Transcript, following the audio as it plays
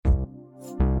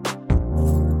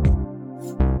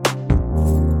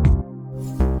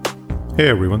Hey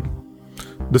everyone,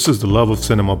 this is the Love of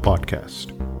Cinema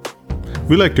podcast.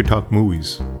 We like to talk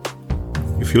movies.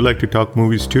 If you like to talk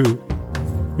movies too,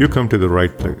 you come to the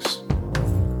right place.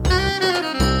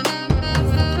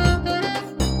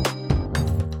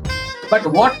 But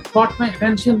what caught my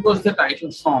attention was the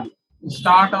title song. To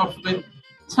start off with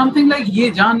something like "ये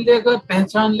जान ले अगर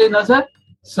पहचान ले नजर,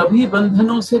 सभी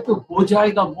बंधनों से तो हो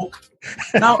जाएगा मुक्त."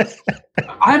 Now,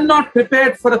 I'm not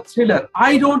prepared for a thriller.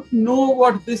 I don't know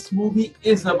what this movie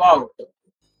is about.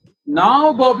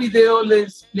 Now Bobby Deol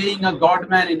is playing a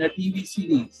godman in a TV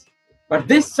series. But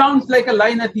this sounds like a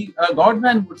line a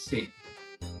godman would say.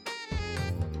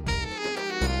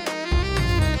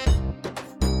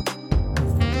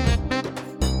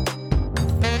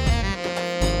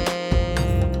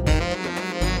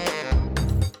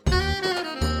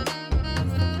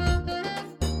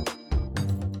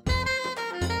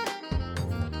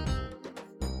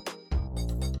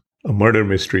 A murder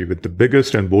mystery with the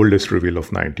biggest and boldest reveal of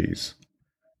 90s.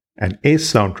 An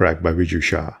ace soundtrack by Viju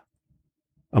Shah.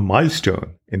 A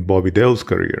milestone in Bobby Deol's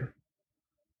career.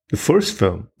 The first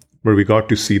film where we got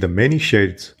to see the many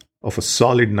shades of a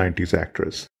solid 90s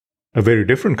actress. A very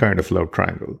different kind of love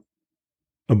triangle.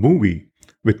 A movie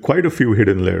with quite a few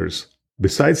hidden layers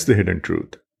besides the hidden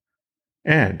truth.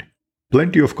 And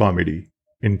plenty of comedy,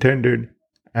 intended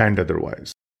and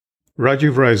otherwise.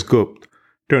 Rajiv Rai's Gupt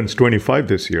turns 25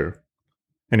 this year.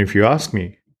 And if you ask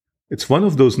me, it's one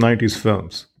of those 90s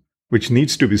films which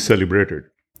needs to be celebrated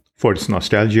for its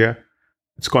nostalgia,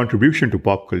 its contribution to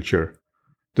pop culture,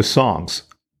 the songs,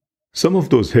 some of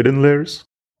those hidden layers,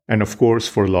 and of course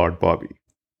for Lord Bobby.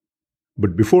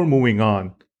 But before moving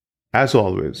on, as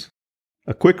always,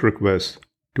 a quick request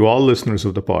to all listeners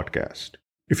of the podcast.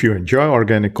 If you enjoy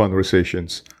organic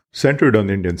conversations centered on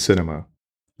Indian cinema,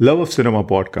 Love of Cinema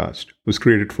podcast was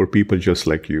created for people just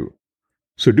like you.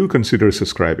 So do consider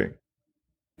subscribing.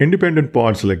 Independent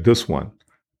pods like this one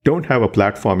don't have a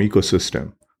platform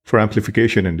ecosystem for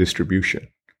amplification and distribution.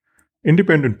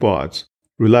 Independent pods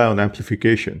rely on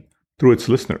amplification through its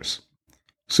listeners.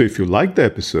 So if you like the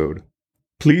episode,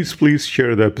 please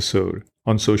share the episode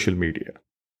on social media.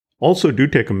 Also do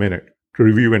take a minute to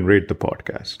review and rate the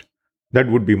podcast. That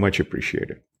would be much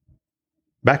appreciated.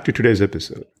 Back to today's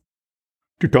episode.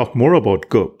 To talk more about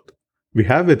Gupt, we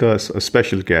have with us a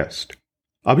special guest.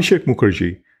 Abhishek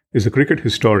Mukherjee is a cricket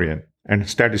historian and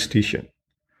statistician.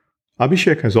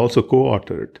 Abhishek has also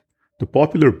co-authored the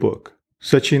popular book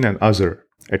Sachin and Azhar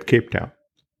at Cape Town.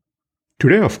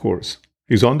 Today, of course,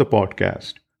 he's on the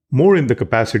podcast more in the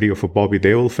capacity of a Bobby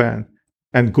Deol fan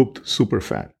and Gupt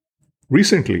superfan.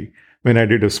 Recently, when I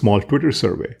did a small Twitter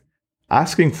survey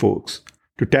asking folks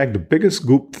to tag the biggest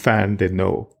Gupt fan they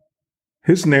know,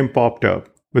 his name popped up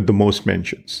with the most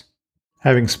mentions.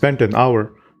 Having spent an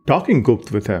hour talking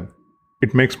Gupt with him,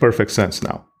 it makes perfect sense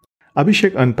now.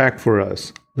 Abhishek unpacked for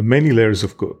us the many layers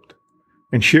of Gupt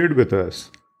and shared with us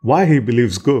why he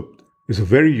believes Gupt is a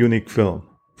very unique film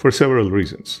for several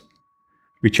reasons.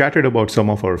 We chatted about some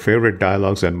of our favorite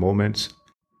dialogues and moments,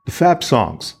 the fab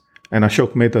songs, and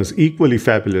Ashok Mehta's equally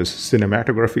fabulous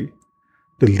cinematography,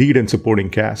 the lead and supporting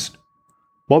cast,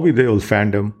 Bobby Deol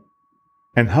fandom,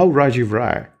 and how Rajiv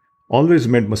Rai always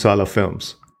made masala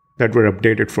films that were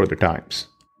updated for the times.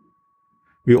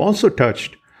 We also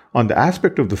touched on the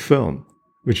aspect of the film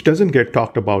which doesn't get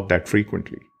talked about that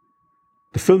frequently.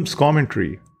 The film's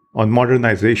commentary on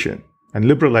modernization and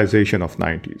liberalization of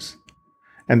 90s,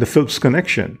 and the film's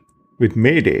connection with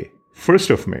May Day, 1st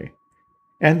of May,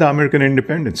 and the American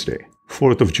Independence Day,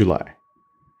 4th of July.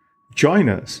 Join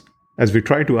us as we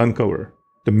try to uncover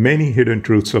the many hidden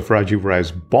truths of Rajiv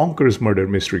Rai's bonkers murder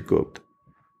mystery Gupt.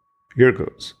 Here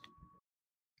goes.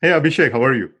 Hey Abhishek, how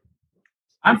are you?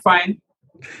 I'm fine.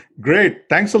 Great.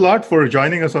 Thanks a lot for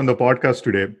joining us on the podcast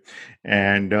today.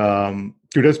 And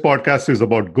today's podcast is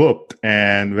about Gupt.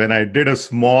 And when I did a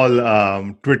small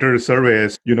Twitter survey,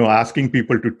 asking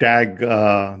people to tag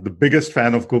the biggest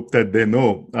fan of Gupt that they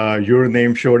know, your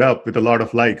name showed up with a lot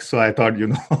of likes. So I thought,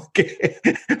 okay,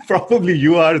 probably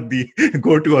you are the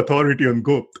go-to authority on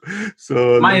Gupt.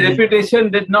 So my reputation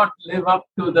did not live up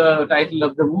to the title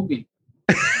of the movie.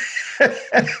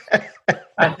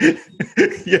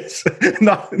 Yes,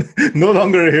 no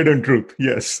longer a hidden truth.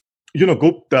 Yes.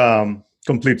 Gupt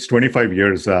completes 25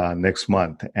 years next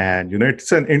month. And,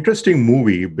 it's an interesting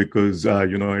movie because,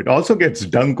 it also gets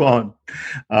dunked on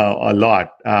a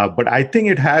lot. But I think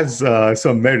it has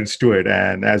some merits to it.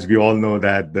 And as we all know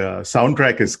that the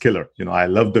soundtrack is killer. I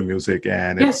love the music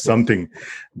and it's something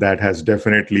that has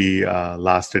definitely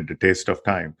lasted the test of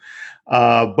time.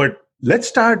 But let's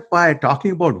start by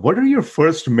talking about what are your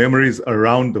first memories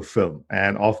around the film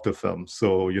and of the film.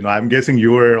 So, I'm guessing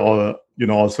you were all,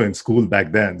 also in school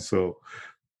back then. So,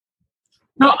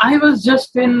 No, I was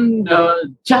just in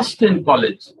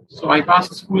college. So I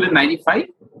passed school in 95.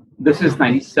 This is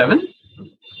 97.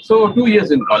 So 2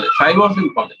 years in college. I was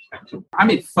in college, actually. I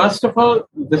mean, first of all,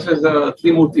 this is a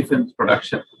Trimurti Films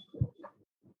production.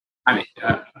 I mean,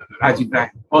 Rajiv Rai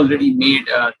already made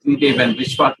Tridev and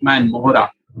Vishwatma and Mohra.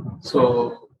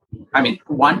 So, I mean,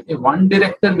 one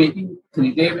director making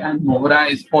Tridev and Mohra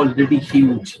is already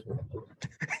huge.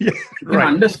 yeah, You can right.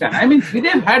 understand. I mean,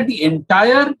 Tridev had the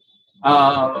entire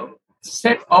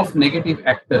set of negative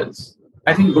actors.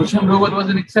 I think Gulshan Grover was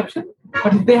an exception,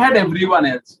 but they had everyone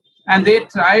else. And they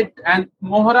tried, and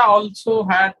Mohra also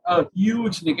had a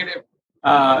huge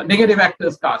negative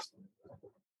actors cast.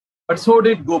 But so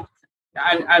did Gupt.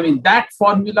 I mean, that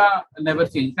formula never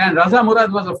changed. And Raza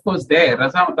Murad was, of course, there.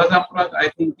 Raza Murad, I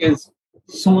think, is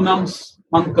Sonam's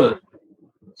uncle.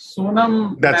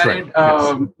 Sonam That's married,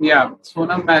 right. Yes.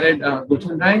 Sonam married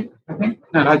Gulshan Rai, I think.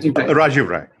 No, Rajiv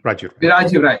Rai. Rajiv.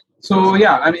 Rajiv Rai. So,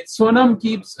 yeah, I mean, Sonam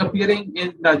keeps appearing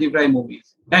in Rajiv Rai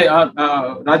movies.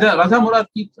 Raza Murad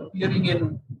keeps appearing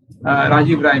in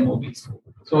Rajiv Rai movies.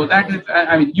 So that is,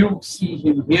 I mean, you see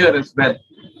him here as well.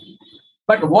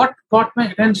 But what caught my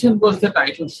attention was the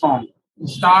title song. To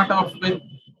start off with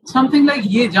something like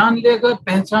 "ये जान ले अगर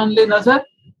पहचान ले नजर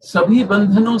सभी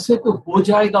बंधनों से तो हो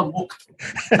जाएगा मुक्त."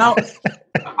 Now,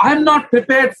 I'm not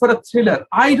prepared for a thriller.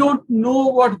 I don't know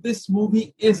what this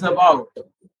movie is about.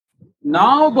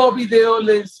 Now Bobby Deol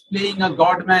is playing a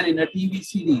godman in a TV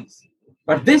series.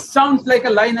 But this sounds like a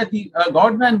line a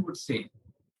godman would say.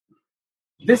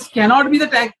 This cannot be the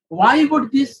tag. Why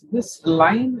would this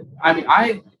line? I mean,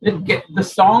 I did get the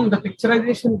song, the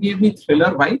picturization gave me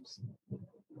thriller vibes.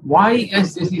 Why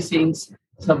is he saying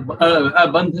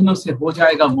 "Bandhano se ho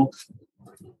jayega mukt"?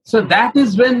 So that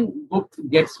is when book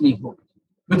gets me hooked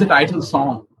with the title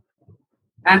song,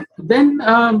 and then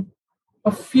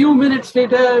a few minutes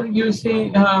later, you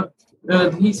see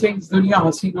he sings "Duniya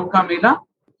Hasino Ka Mela."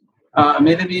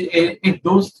 मेरे भी एक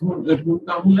दोस्त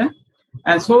ढूंढता हूँ मैं.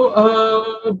 And so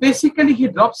basically he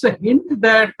drops a hint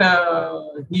that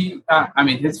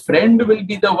his friend will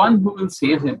be the one who will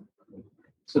save him.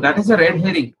 So that is a red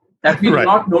herring that we do Right.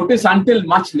 not notice until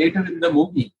much later in the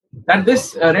movie. That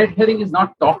this red herring is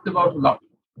not talked about a lot.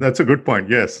 That's a good point.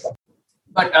 Yes.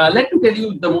 But let me tell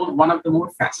you one of the more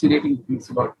fascinating things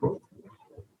about Gupt.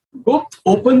 Gupt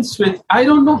opens with, I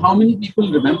don't know how many people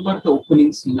remember the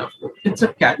opening scene of Gupt. It's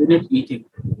a cabinet meeting.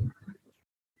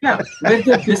 Yeah, where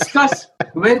they discuss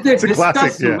It's a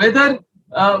classic, yeah.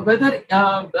 whether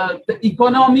the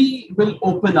economy will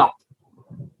open up,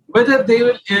 whether they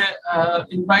will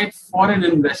invite foreign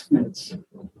investments.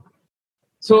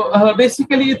 So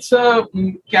basically, it's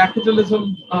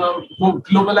capitalism,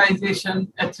 globalization,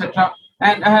 etc.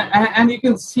 And you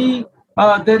can see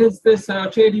there is this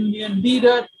trade union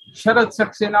leader, Sharad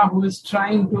Saxena, who is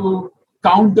trying to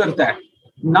counter that.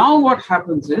 Now what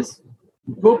happens is,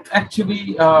 Gupt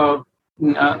actually,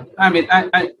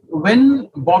 when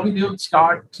Bobby Deol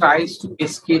tries to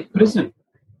escape prison,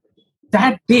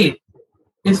 that date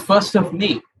is 1st of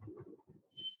May.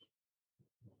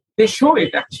 They show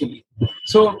it actually.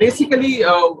 So basically,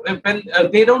 when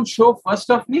they don't show 1st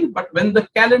of May, but when the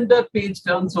calendar page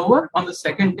turns over on the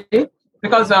 2nd day,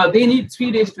 because they need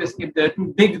 3 days to escape there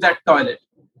to dig that toilet.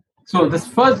 So this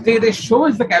first day they show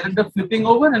is the calendar flipping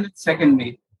over, and it's 2nd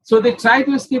May. So they try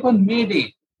to escape on May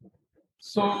Day.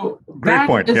 So Great that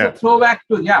point, is yeah. a throwback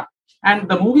to, and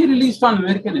the movie released on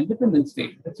American Independence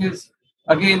Day, which is,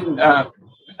 again,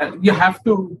 you have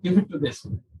to give it to this.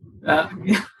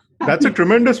 That's a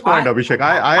tremendous point, Abhishek.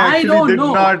 I actually did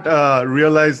not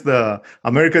realize the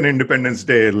American Independence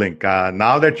Day link.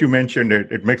 Now that you mentioned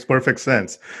it, it makes perfect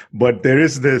sense. But there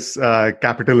is this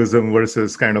capitalism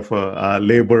versus kind of a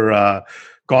labor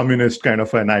communist kind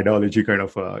of an ideology, kind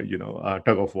of a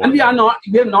tug of war. And we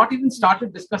have not even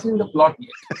started discussing the plot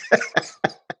yet.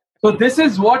 So this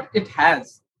is what it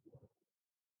has.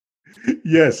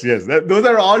 Yes. Those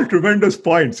are all tremendous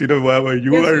points. You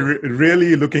are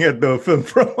really looking at the film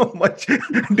from a much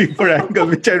deeper angle,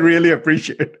 which I really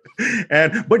appreciate.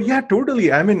 But yeah,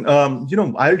 totally. I mean,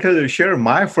 I'll share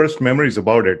my first memories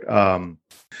about it.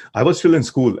 I was still in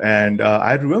school, and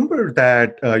I remember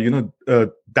that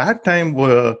that time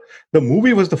the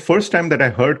movie was the first time that I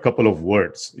heard a couple of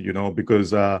words,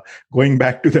 because going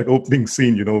back to that opening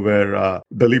scene, where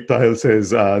Dalip Tahil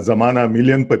says, Zamana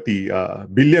million pati,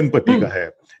 billion pati ka hai.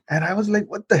 And I was like,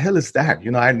 what the hell is that?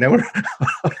 I never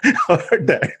heard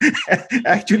that.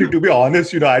 Actually, to be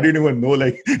honest, I didn't even know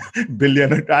like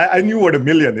billion. I knew what a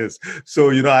million is. So,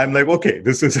 I'm like, okay,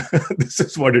 this is this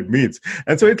is what it means.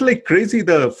 And so it's like crazy,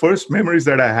 the first memories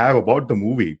that I have about the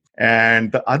movie.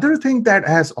 And the other thing that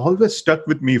has always stuck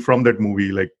with me from that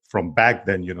movie, like from back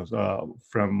then,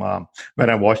 from when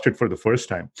I watched it for the first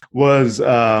time, was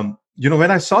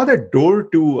when I saw that door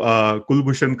to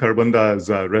Kulbhushan Kharbanda's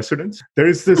residence, there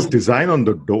is this design on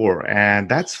the door, and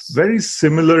that's very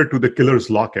similar to the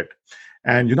killer's locket.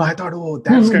 And, I thought, oh,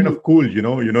 that's kind of cool,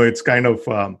 it's kind of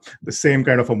the same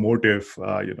kind of a motive,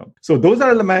 So those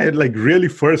are my like really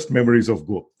first memories of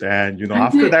Gupt. And,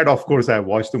 after that, of course, I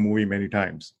watched the movie many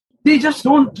times. They just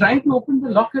don't try to open the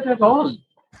locket at all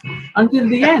until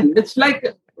the end. It's like,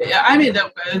 I mean,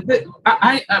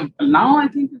 now I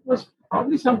think it was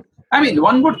probably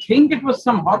one would think it was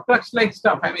some Horcrux-like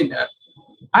stuff.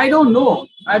 I don't know.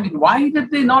 Why did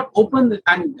they not open it?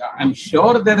 I'm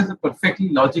sure there is a perfectly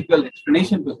logical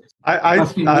explanation to this.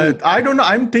 I don't know.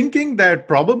 I'm thinking that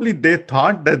probably they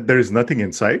thought that there is nothing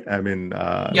inside.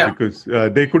 Because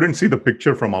they couldn't see the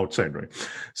picture from outside, right?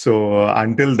 So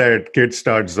until that kid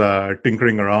starts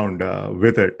tinkering around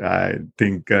with it, I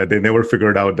think they never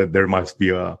figured out that there must be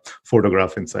a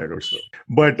photograph inside or so.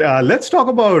 But let's talk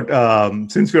about,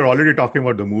 since we're already talking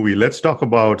about the movie, let's talk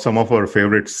about some of our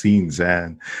favorite scenes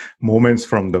and moments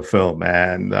from the film.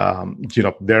 And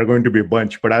there are going to be a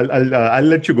bunch, but I'll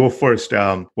let you go first.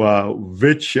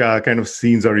 Which kind of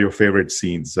scenes are your favorite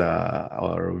scenes,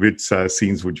 or which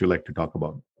scenes would you like to talk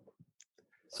about?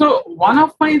 So one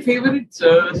of my favorite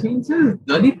scenes is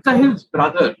Dalip Tahil's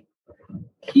brother.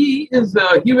 He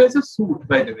wears a suit,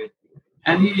 by the way,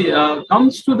 and he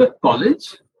comes to the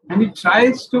college and he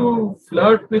tries to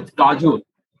flirt with Kajol.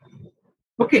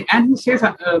 Okay, and he says,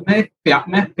 "मैं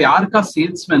प्यार का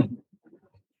salesman."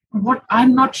 What,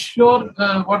 I'm not sure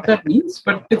what that means,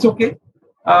 but it's okay.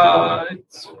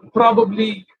 It's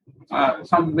probably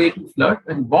some way to flirt.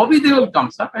 And Bobby Deol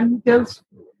comes up and he tells,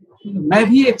 "मैं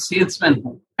भी एक salesman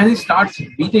हूँ," and he starts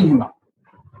beating him up.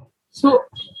 So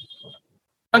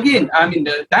again,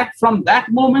 that from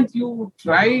that moment you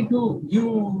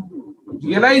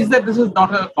realize that this is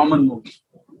not a common movie.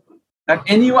 That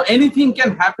anything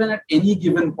can happen at any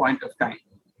given point of time.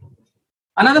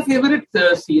 Another favorite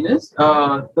scene is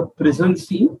the prison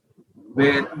scene,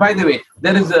 where, by the way,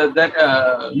 there is that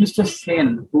Mr.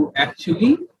 Sen who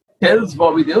actually tells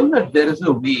Bobby Deol that there is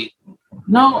a way.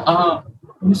 Now,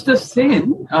 Mr.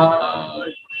 Sen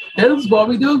tells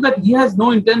Bobby Deol that he has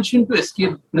no intention to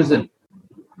escape prison.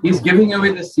 He's giving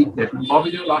away the secret. And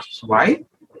Bobby Deol asks why.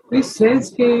 He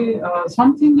says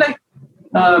something like,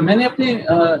 मैंने अपने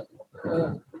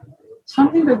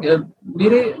something like,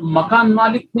 मेरे मकान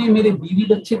मालिक ने मेरे बीवी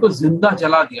बच्चे को जिंदा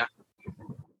जला दिया,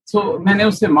 so मैंने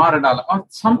उसे मार डाला, or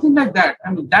something like that.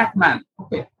 That man,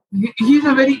 okay, he's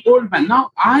a very old man.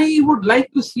 Now I would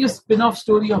like to see a spin-off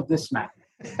story of this man.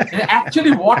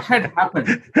 Actually, what had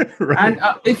happened, right. And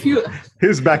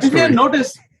his backstory. If you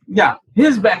notice,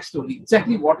 his backstory,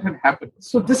 exactly what had happened.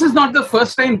 So this is not the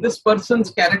first time this person's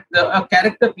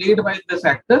character played by this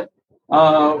actor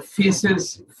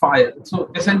faces fire. So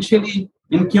essentially,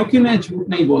 in Kyunki Main Jhoot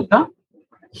Nahi Bolta,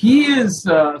 he is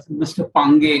Mr.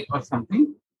 Pange or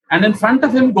something, and in front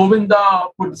of him, Govinda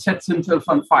sets himself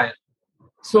on fire.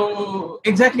 So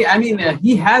exactly,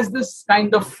 he has this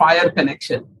kind of fire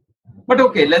connection. But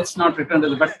okay, let's not return to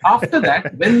that. But after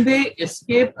that, when they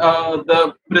escape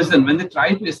the prison, when they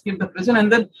try to escape the prison,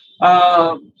 and then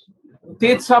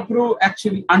Tej Sapru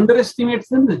actually underestimates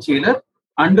them, the jailer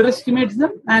underestimates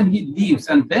them, and he leaves.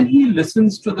 And then he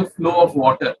listens to the flow of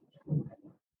water.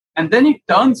 And then he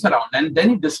turns around, and then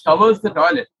he discovers the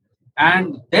toilet.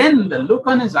 And then the look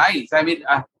on his eyes,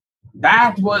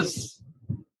 that was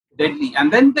deadly.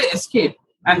 And then they escape.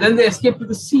 And then they escape to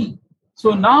the sea.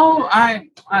 So now I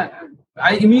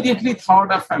immediately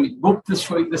thought of, Gupt is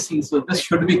showing the sea, so this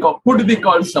could be called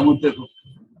Samudra Gupt,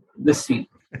 this scene.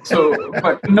 So,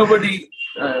 but nobody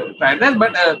tried that.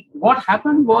 But what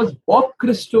happened was Bob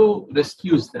Christo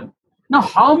rescues them. Now,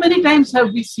 how many times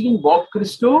have we seen Bob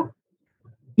Christo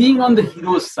being on the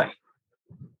hero's side?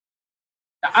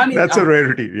 That's a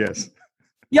rarity, yes.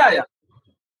 Yeah.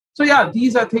 So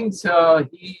these are things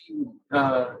he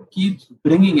keeps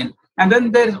bringing in. And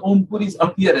then there's Om Puri's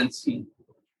appearance scene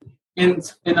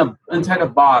inside a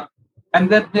bar, and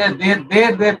that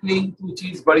they're playing Tu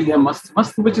Cheez Badi Hai Mast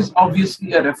Mast, which is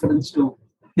obviously a reference to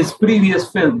his previous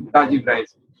film Rajiv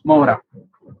Rai's. Mohra.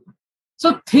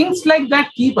 So things like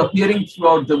that keep appearing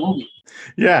throughout the movie.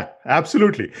 Yeah,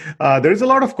 absolutely. There's a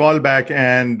lot of callback,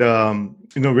 and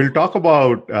we'll talk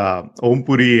about Om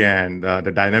Puri and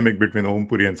the dynamic between Om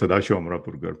Puri and Sadashiv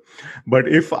Amrapurkar. But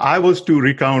if I was to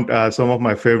recount some of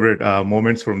my favorite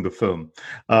moments from the film,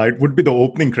 it would be the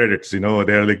opening credits.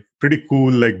 They're like pretty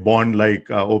cool, like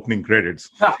Bond-like opening credits,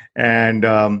 Yeah. and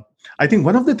I think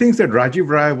one of the things that Rajiv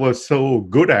Rai was so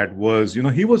good at was,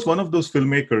 he was one of those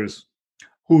filmmakers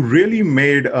who really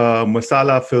made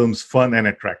masala films fun and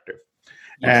attractive.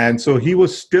 Yes. And so he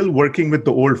was still working with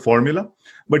the old formula,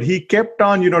 but he kept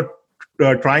on,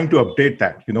 trying to update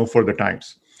that, for the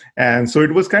times. And so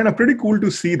it was kind of pretty cool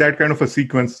to see that kind of a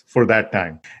sequence for that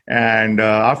time. And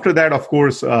after that, of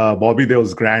course, Bobby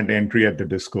Deol's grand entry at the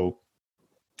disco.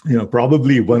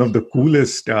 Probably one of the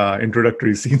coolest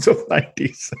introductory scenes of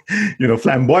 90s,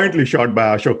 flamboyantly shot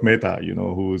by Ashok Mehta,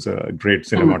 who's a great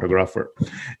cinematographer.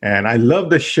 And I love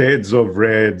the shades of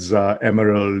reds,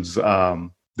 emeralds,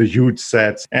 the huge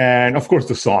sets, and of course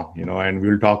the song, and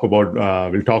we'll talk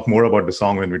more about the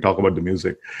song when we talk about the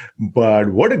music. But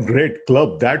what a great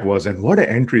club that was, and what an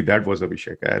entry that was,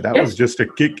 Abhishek. That was just a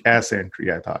kick-ass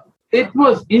entry, I thought. It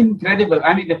was incredible.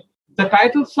 I mean, the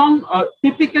title song,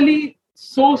 typically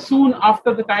so soon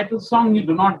after the title song, you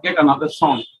do not get another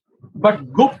song.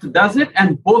 But Gupt does it,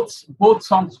 and both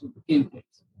songs became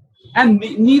hits. And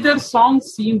neither song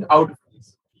seemed out of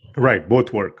place. Right,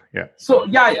 both work, yeah. So,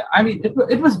 yeah. I mean,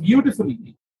 it was beautifully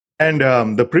made. And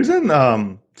the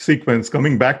prison sequence,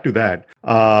 coming back to that,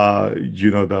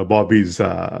 the Bobby's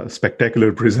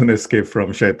spectacular prison escape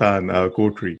from Shaitan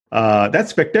Kotri.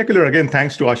 That's spectacular, again,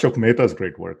 thanks to Ashok Mehta's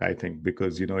great work, I think,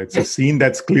 because, it's a scene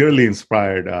that's clearly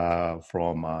inspired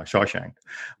from Shawshank.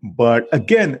 But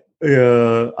again,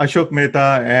 Ashok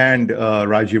Mehta and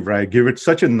Rajiv Rai give it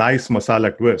such a nice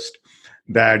masala twist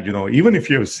that, even if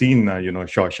you have seen,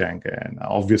 Shawshank, and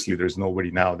obviously there's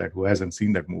nobody now who hasn't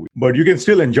seen that movie, but you can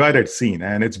still enjoy that scene,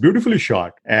 and it's beautifully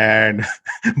shot. And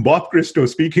Bob Christo,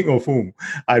 speaking of whom,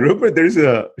 I remember there's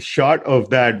a shot of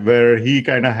that where he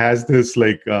kind of has this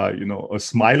a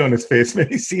smile on his face when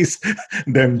he sees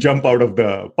them jump out of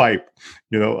the pipe,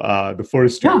 the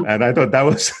first two. And I thought that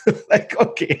was like,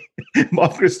 okay,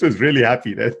 Bob Christo is really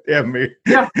happy that they have made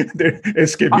their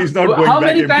escape. He's not going back. How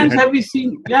many times have we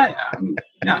seen? Yeah.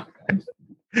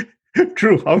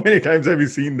 True. How many times have you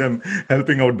seen them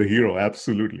helping out the hero?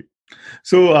 Absolutely.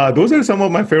 So those are some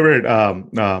of my favorite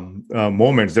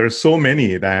moments. There are so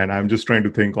many that I'm just trying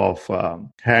to think of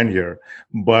hand here.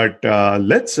 But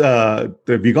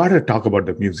we got to talk about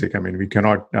the music. I mean, we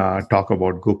cannot talk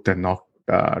about Gupt and not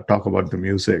talk about the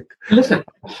music. Listen,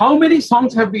 how many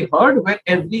songs have we heard where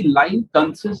every line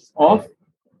consists of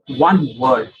one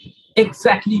word?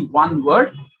 Exactly one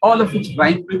word, all of which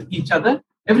rhyme with each other.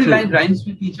 Every line rhymes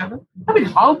with each other. I mean,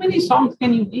 how many songs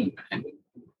can you name? I mean,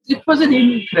 it was an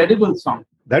incredible song.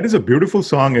 That is a beautiful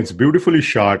song. It's beautifully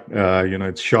shot.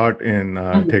 It's shot in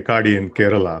Thekadi in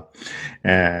Kerala,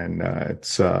 and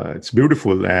it's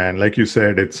beautiful. And like you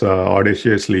said, it's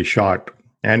audaciously shot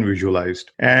and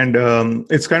visualized. And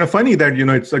it's kind of funny that,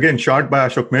 it's again shot by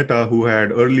Ashok Mehta, who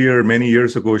had earlier, many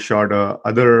years ago, shot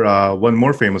one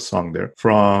more famous song there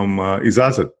from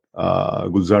Ijazat.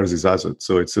 Gulzar's Ijazat.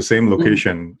 So it's the same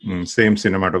location, same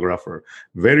cinematographer,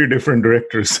 very different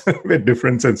directors with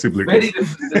different sensibilities. Very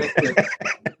different directors.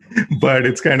 But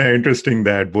it's kind of interesting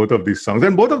that both of these songs,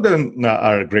 and both of them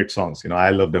are great songs. I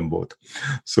love them both.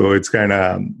 So it's kind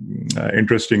of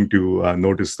interesting to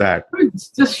notice that. It's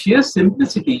just sheer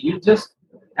simplicity. You just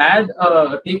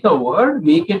take a word,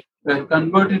 make it,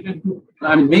 convert it into,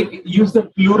 use the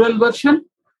plural version,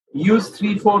 use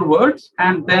 3-4 words,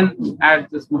 and then add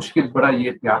this mushkil bada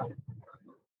ye pyar hai.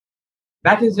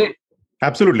 That is it.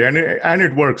 Absolutely. And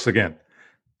it works again.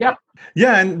 Yeah.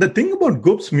 Yeah, and the thing about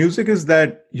Gupt's music is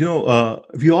that,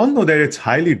 we all know that it's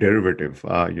highly derivative.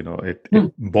 It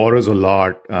borrows a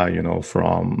lot,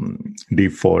 from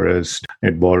Deep Forest.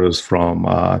 It borrows from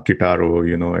Kitaro,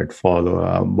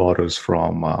 it borrows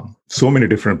from so many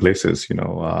different places,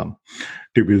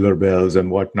 Tubular Bells and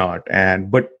whatnot.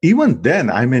 But even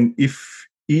then,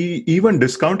 even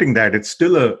discounting that, it's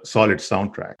still a solid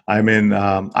soundtrack.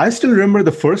 I still remember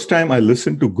the first time I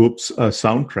listened to Gupt's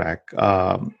soundtrack.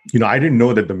 I didn't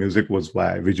know that the music was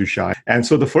by Viju Shah. And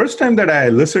so the first time that I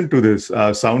listened to this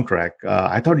soundtrack,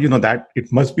 I thought, that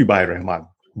it must be by Rahman.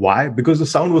 Why? Because the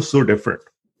sound was so different.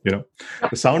 The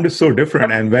sound is so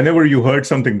different. And whenever you heard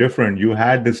something different, you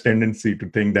had this tendency to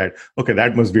think that, okay,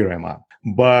 that must be Rahman.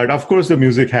 But of course, the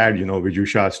music had, Viju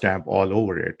Shah stamp all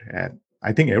over it. And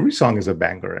I think every song is a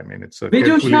banger. It's a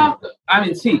Viju Shah,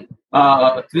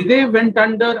 Tridev went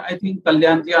under, I think,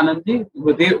 Kalyanji Anandji.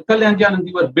 Kalyanji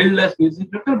Anandji were billed as music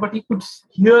director, but he could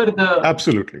hear the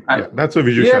Absolutely. Yeah, that's a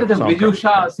hear Vijay the soundtrack. Viju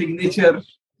Shah signature.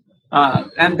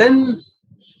 And then,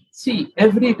 see,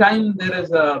 every time there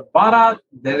is a Bharat,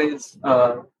 there is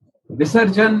a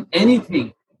Visarjan,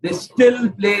 anything, they still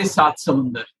play Sat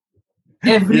Samundar.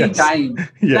 Every Yes. time.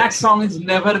 Yes. That song is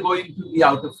never going to be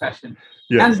out of fashion.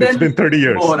 Yes, and then it's been 30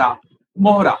 years.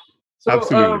 Mohra. So,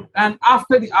 Absolutely. and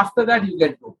after that, you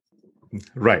get Gupt.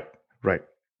 Right.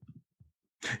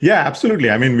 Yeah,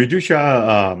 absolutely. I mean, Viju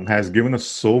Shah has given us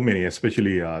so many,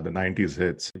 especially the 90s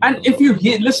hits. And if you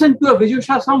listen to a Viju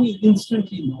Shah song, you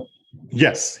instantly know.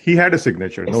 Yes, he had a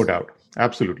signature, no doubt.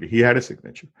 Absolutely. He had a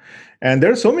signature. And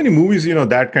there are so many movies,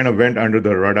 that kind of went under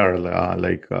the radar,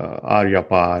 like Arya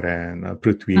Par and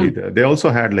Prithvi. They also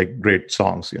had like great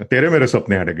songs. Tere Mere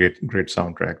Sapne had a great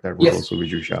soundtrack. That was also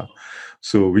Viju Shah.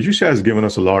 So Viju Shah has given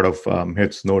us a lot of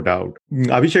hits, no doubt.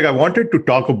 Abhishek, I wanted to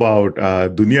talk about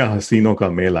Dunia Hasino Ka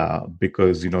Mela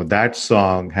because, that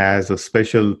song has a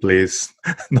special place,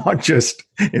 not just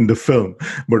in the film,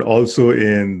 but also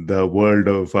in the world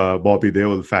of Bobby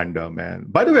Deol fandom.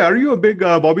 And by the way, are you a big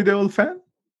Bobby Deol fan?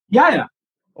 Yeah.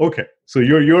 Okay. So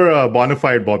you're a bona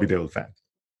fide Bobby Deol fan.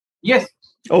 Yes.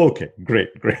 Okay, great.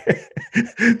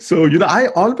 So, I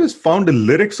always found the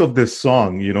lyrics of this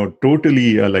song,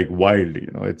 totally like wild.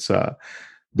 It's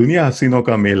Dunia Hasino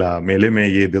Ka Mela, Mele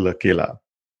Mein Ye Dil Akela,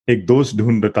 Ek Dost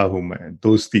Dhundata Hu Main,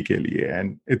 Dosti Ke Liye.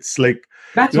 And it's like,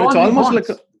 it's almost like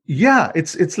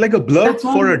it's like a blurb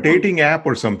for a dating app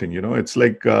or something, It's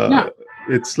like,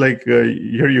 it's like,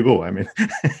 here you go. I mean,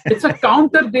 it's a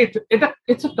counter date.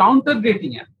 It's a counter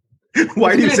dating app.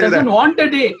 Why do you say that? He doesn't want a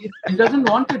date. He doesn't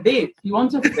want a date. He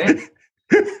wants a friend.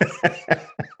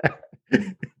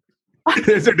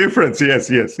 There's a difference. Yes.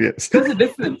 There's a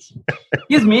difference.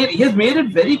 He has made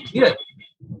it very clear.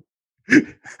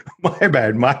 My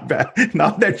bad.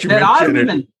 Now that you mention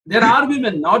it. There are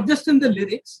women, not just in the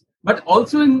lyrics, but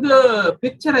also in the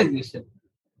picturization.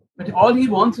 But all he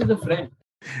wants is a friend.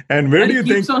 And where do you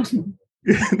think...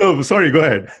 No, sorry, go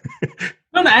ahead.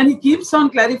 No, and he keeps on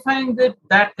clarifying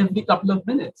that every couple of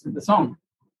minutes in the song.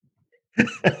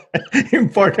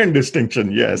 Important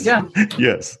distinction, yes. Yeah.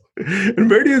 Yes. And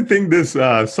where do you think this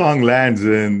song lands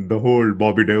in the whole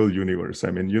Bobby Deol universe?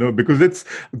 I mean, because it's...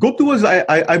 Gupt was,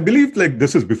 I believe, like,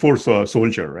 this is before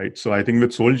Soldier, right? So I think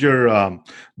with Soldier,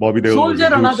 Bobby Deol was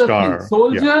a huge star. Thing.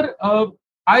 Soldier,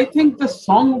 I think the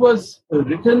song was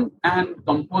written and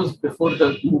composed before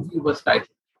the movie was titled.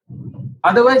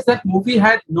 Otherwise, that movie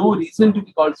had no reason to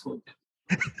be called Soldier.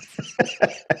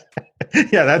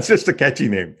 Yeah, that's just a catchy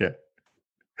name.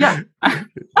 Yeah.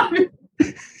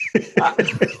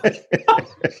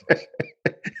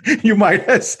 You might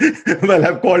as well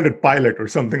have called it Pilot or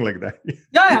something like that.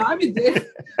 Yeah. I mean,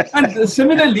 and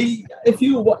similarly, if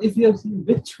you have seen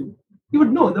Bichu, you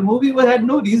would know the movie had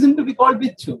no reason to be called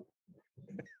Bichu.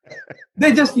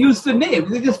 They just used the name.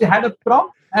 They just had a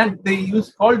prop and they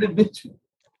called it Bichu.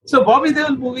 So Bobby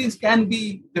Deol movies can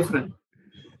be different.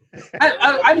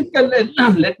 Let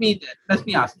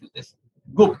me ask you this.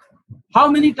 Gupt, how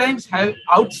many times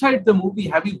outside the movie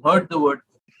have you heard the word?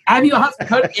 Have you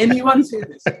heard anyone say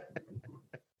this?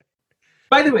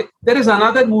 By the way, there is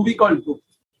another movie called Gupt.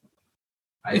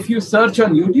 If you search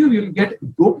on YouTube, you'll get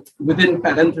Gupt within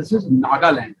parentheses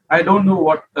Nagaland. I don't know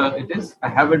what it is. I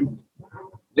haven't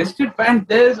listed. And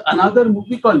there's another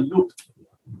movie called Loop.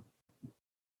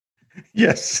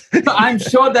 Yes. So I'm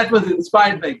sure that was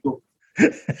inspired by Gupt.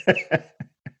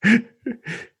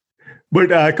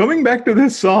 But coming back to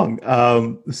this song,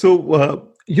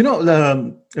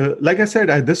 like I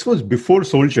said, this was before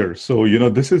Soldier. So,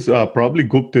 this is probably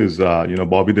Gupt is,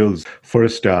 Bobby Deol's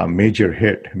first major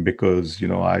hit because,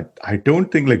 I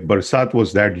don't think like Barsat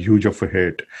was that huge of a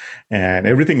hit. And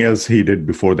everything else he did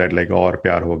before that, like Aur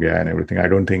Pyar Ho Gaya and everything, I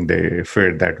don't think they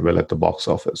fared that well at the box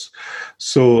office.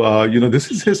 So,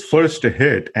 this is his first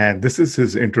hit and this is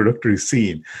his introductory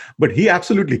scene. But he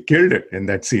absolutely killed it in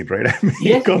that scene, right? I mean,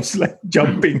 He comes like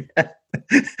jumping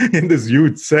in this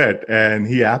huge set and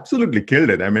he absolutely killed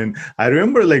it. I mean, I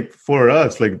remember like for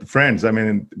us, like friends, I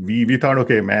mean, we thought,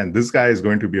 okay, man, this guy is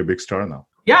going to be a big star now.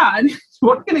 Yeah, and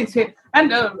what can I say?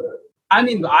 And I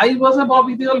mean, I was a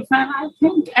Bobby Deol fan. I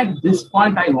think at this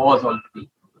point I was already.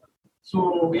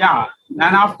 So yeah, and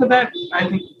after that, I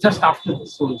think just after the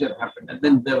Soldier happened, and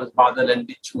then there was Badal and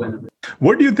Bichu and everything.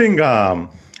 What do you think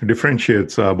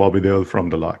differentiates Bobby Deol from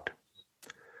the lot?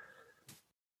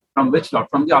 From which lot?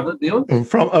 From the other Deol?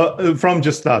 From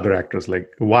just the other actors. Like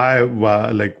why?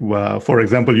 For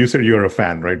example, you said you're a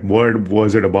fan, right? What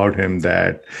was it about him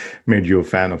that made you a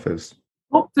fan of his?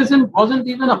 Gupt wasn't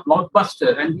even a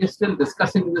blockbuster, and we're still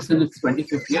discussing this in its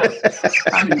 25th year.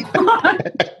 I mean,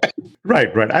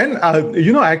 Right, right. And,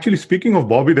 actually, speaking of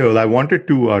Bobby Deol, I wanted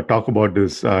to talk about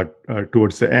this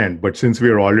towards the end. But since we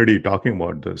are already talking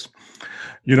about this,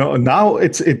 now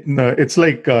it's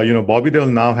like, Bobby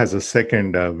Deol now has a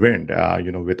second wind,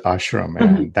 with Ashram,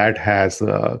 and that has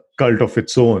a cult of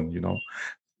its own,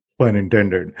 pun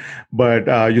intended. But,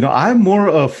 I'm more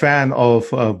a fan of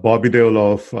Bobby Deol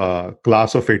of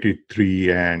Class of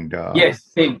 '83 and yes,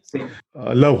 same.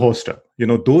 Love Hoster.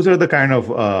 Those are the kind of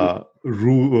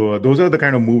those are the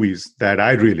kind of movies that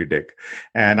I really dig.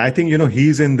 And I think,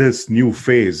 he's in this new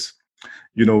phase,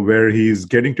 where he's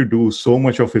getting to do so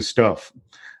much of his stuff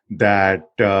that,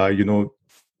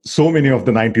 so many of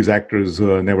the 90s actors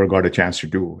never got a chance to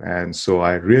do. And so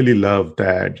I really love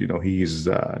that, he's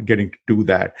getting to do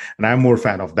that. And I'm more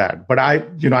fan of that. But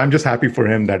I'm just happy for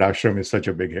him that Ashram is such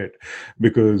a big hit,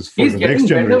 because for He's the getting next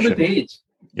better generation. with age.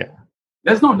 Yeah.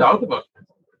 There's no doubt about it.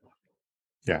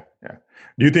 Yeah.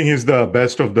 Do you think he's the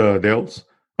best of the Deols?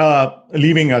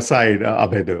 Leaving aside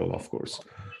Abhay Deol, of course.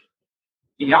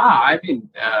 Yeah, I mean...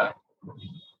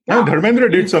 And Dharmendra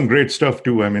did some great stuff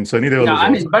too. I mean, Sunny Deol was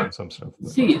also doing some stuff.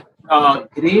 See,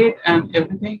 great and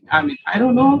everything. I mean, I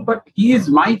don't know, but he is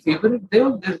my favorite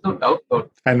Deol. There's no doubt about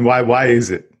it. And why is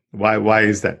it? Why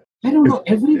is that? I don't know.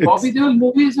 Every Bobby Deol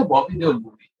movie is a Bobby Deol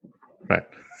movie. Right.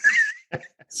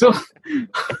 So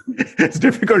it's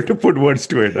difficult to put words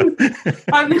to it. Huh?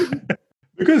 I mean,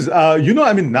 because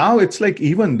now it's like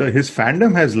even his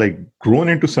fandom has like grown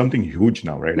into something huge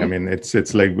now, right? I mean, it's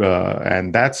like,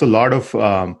 and that's a lot of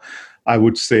I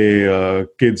would say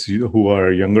kids who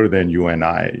are younger than you and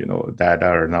I, that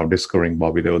are now discovering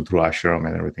Bobby Deol through Ashram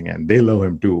and everything, and they love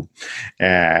him too.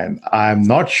 And I'm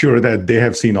not sure that they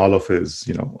have seen all of his,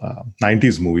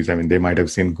 90s movies. I mean, they might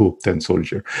have seen Gupt and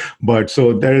Soldier, but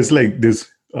so there is like this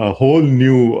whole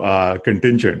new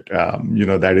contingent,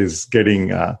 that is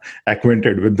getting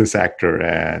acquainted with this actor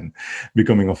and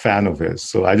becoming a fan of his.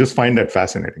 So I just find that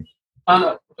fascinating.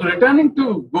 Returning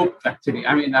to Gupt, actually,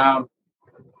 I mean,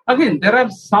 again, there are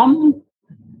some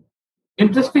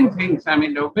interesting things. I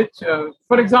mean, which,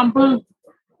 for example,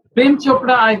 Prem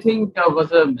Chopra, I think,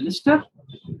 was a minister,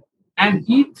 and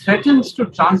he threatens to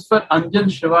transfer Anjan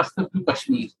Srivastava to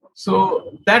Kashmir.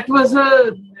 So that was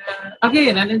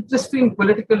again an interesting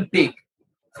political take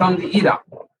from the era.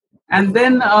 And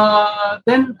then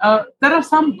there are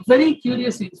some very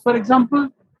curious things. For example,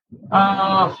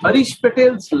 Harish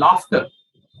Patel's laughter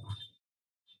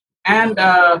and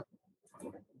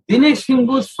Dinesh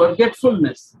Hingu's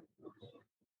forgetfulness.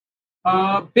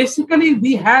 Basically,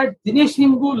 we had Dinesh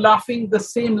Hingu laughing the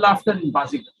same laughter in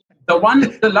Bazigar.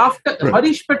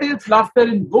 Harish Patel's laughter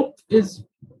in Gupt is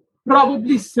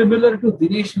probably similar to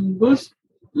Dinesh Hingu's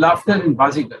laughter in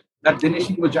Bazigar. That Dinesh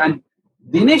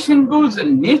Hingu's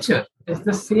nature is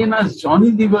the same as Johnny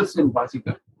Lever's in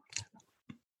Bazigar.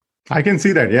 I can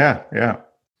see that. Yeah.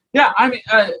 I mean,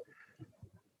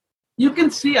 you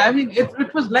can see. I mean,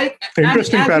 it was like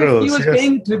interesting parallels. He was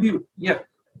paying tribute. Yeah,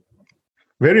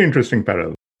 very interesting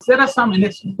parallels. There are some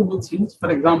inexplicable scenes.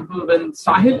 For example, when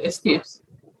Sahil escapes,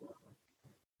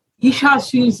 Isha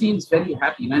seems very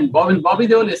happy. When Bobby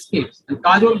Deol escapes and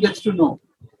Kajol gets to know,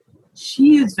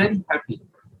 she is very happy.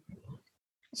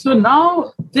 So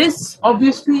now this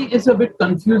obviously is a bit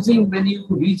confusing when you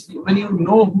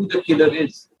know who the killer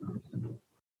is.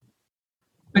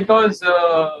 Because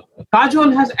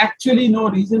Kajol has actually no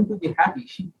reason to be happy.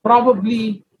 She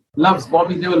probably loves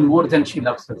Bobby Deol more than she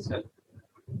loves herself.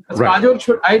 Because right. Kajol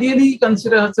should ideally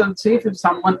consider herself safe if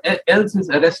someone else is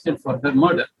arrested for her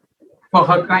murder, for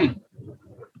her crime.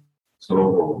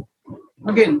 So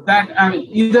again,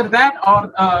 either that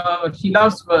or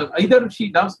either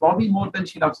she loves Bobby more than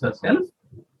she loves herself,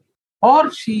 or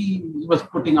she was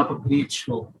putting up a great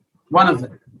show. One of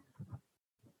them.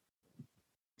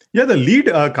 Yeah, the lead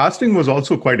casting was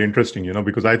also quite interesting,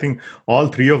 because I think all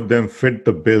three of them fit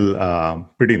the bill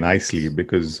pretty nicely,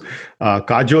 because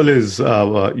Kajol is,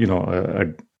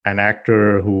 an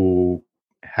actor who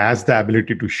has the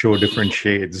ability to show different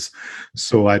shades.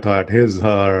 So I thought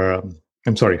her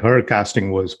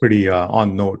casting was pretty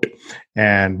on note.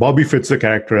 And Bobby fits the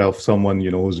character of someone,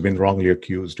 who's been wrongly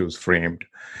accused, who's framed.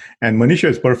 And Manisha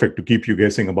is perfect to keep you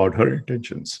guessing about her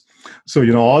intentions. So,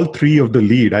 all three of the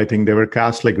lead, I think they were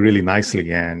cast like really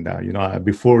nicely. And,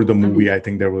 before the movie, I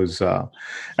think there was,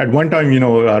 at one time,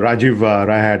 Rajiv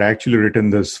Rai had actually written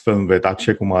this film with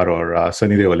Akshay Kumar or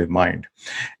Sunny Deol in mind.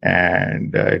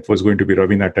 And it was going to be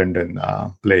Ravina Tandon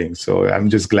playing. So I'm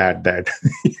just glad that.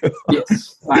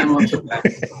 Yes, I'm also glad.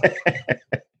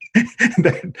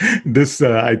 that this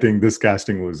I think this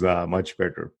casting was much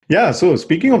better. Yeah. So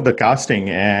speaking of the casting,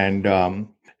 and the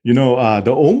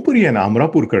Ompuri and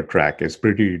Amrapurkar track is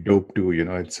pretty dope too.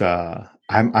 It's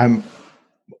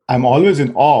I'm always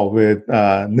in awe with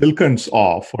Nilkant's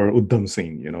awe for Uddham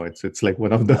Singh. It's like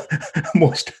one of the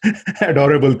most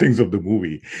adorable things of the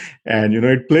movie, and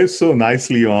it plays so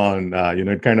nicely on.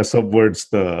 It kind of subverts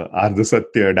the Ardha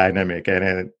Satya dynamic, and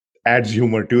it adds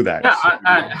humor to that. Yeah,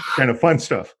 So, kind of fun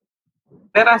stuff.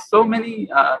 there are so many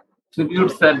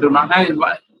tributes that do not.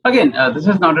 Again, this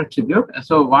is not a tribute.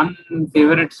 So one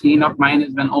favorite scene of mine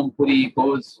is when Om Puri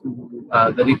goes to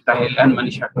the Tahil and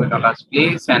Manisha Koirala's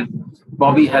place, and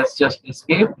Bobby has just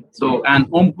escaped. So, and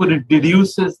Om Puri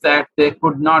deduces that there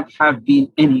could not have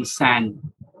been any sand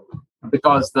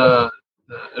because the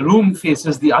room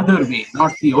faces the other way,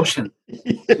 not the ocean.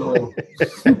 So,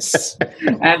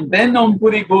 and then Om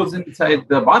Puri goes inside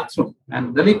the bathroom,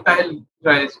 and Dalit Tahil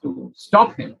tries to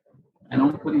stop him. And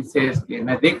Om Puri says कि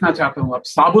मैं देखना चाहता हूँ आप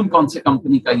साबुन कौन से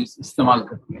company का इस्तेमाल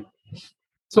करते हैं.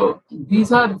 So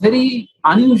these are very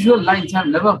unusual lines. I've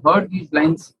never heard these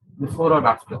lines before or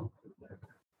after.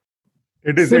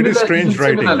 It is strange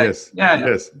writing. Yes. Yeah.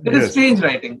 Yes. It is strange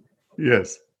writing.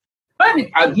 Yes. I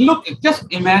mean, look, just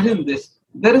imagine this.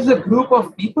 There is a group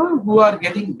of people who are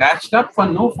getting batched up for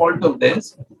no fault of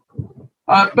theirs,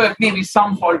 but maybe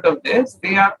some fault of theirs.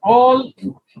 They are all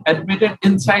admitted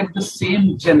inside the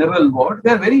same general ward.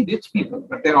 They're very rich people,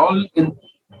 but they're all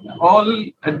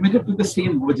admitted to the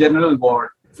same general ward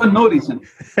for no reason.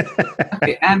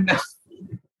 Okay, and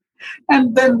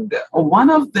then one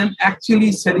of them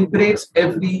actually celebrates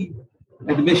every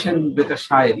admission with a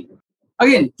shairi.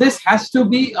 Again, this has to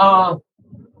be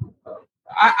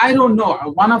I don't know,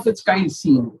 one of its kind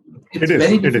scene. It's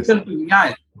very difficult to.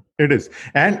 Yeah. It is.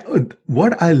 And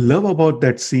what I love about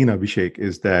that scene, Abhishek,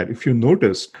 is that if you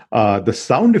notice, the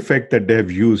sound effect that they have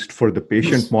used for the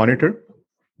patient monitor,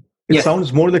 it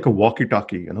sounds more like a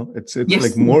walkie-talkie, It's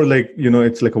like more like,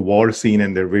 it's like a war scene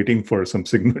and they're waiting for some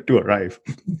signal to arrive.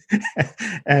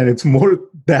 And it's more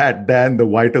that than the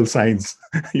vital signs,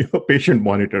 patient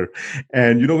monitor.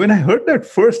 And, when I heard that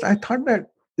first, I thought that,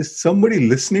 is somebody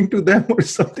listening to them or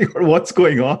something, or what's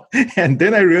going on? And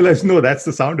then I realized, no, that's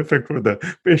the sound effect for the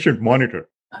patient monitor.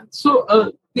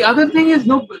 So the other thing is,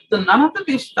 none of the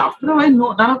patients, after a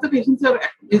while, none of the patients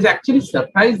is actually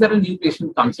surprised that a new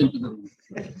patient comes into the room,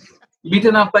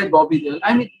 beaten up by Bobby Deol.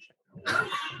 I mean,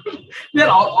 they're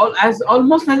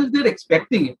almost as if they're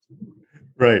expecting it.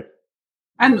 Right.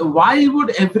 And why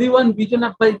would everyone beaten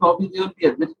up by Bobby Deol be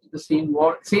admitted to the same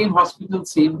ward, same hospital,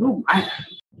 same room?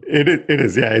 It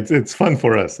is. Yeah, it's fun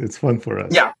for us. It's fun for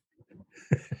us. Yeah.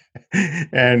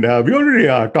 And we already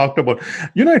talked about,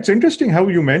 it's interesting how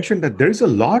you mentioned that there's a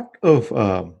lot of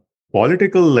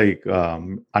political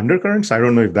undercurrents. I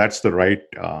don't know if that's the right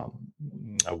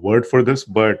word for this,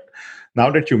 but now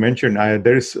that you mentioned,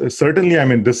 there's certainly,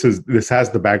 this has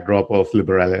the backdrop of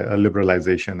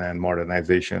liberalization and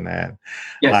modernization. And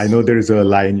I know there is a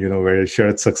line, where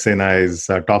Sharat Saxena is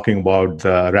talking about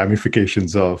the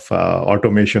ramifications of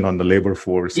automation on the labor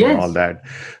force and all that.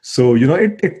 So,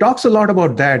 it talks a lot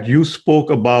about that. You spoke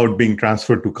about being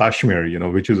transferred to Kashmir,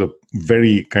 which is a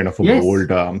very kind of a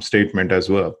bold statement as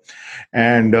well.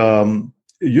 And,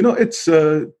 it's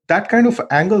that kind of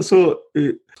angle. So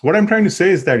what I'm trying to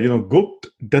say is that, Gupt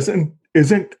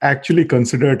isn't actually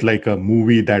considered like a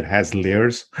movie that has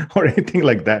layers or anything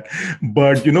like that.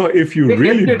 But, if you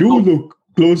really do look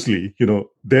closely,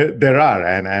 there are,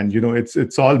 and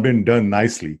it's all been done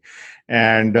nicely.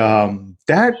 And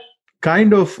that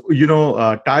kind of,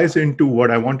 ties into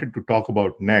what I wanted to talk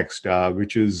about next,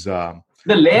 which is... the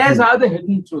layers are the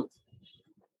hidden truth.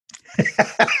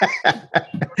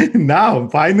 Now,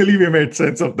 finally, we made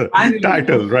sense of the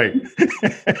title, right?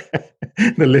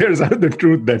 The layers are the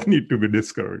truth that need to be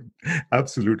discovered.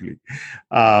 Absolutely.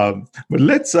 But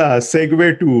let's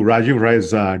segue to Rajiv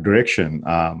Rai's direction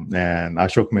and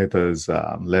Ashok Mehta's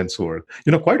lens work.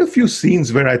 Quite a few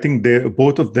scenes where I think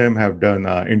both of them have done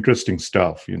interesting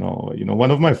stuff.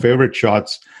 One of my favorite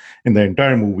shots in the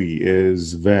entire movie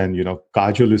is when,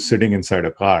 Kajol is sitting inside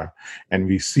a car and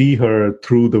we see her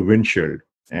through the windshield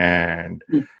and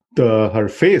her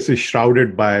face is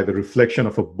shrouded by the reflection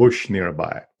of a bush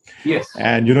nearby. Yes.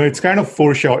 And, it's kind of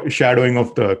foreshadowing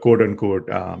of the quote unquote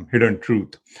hidden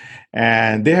truth.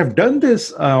 And they have done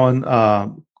this on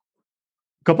a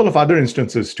couple of other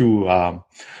instances too.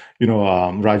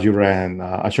 Rajiv Rai and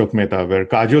Ashok Mehta, where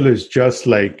Kajol is just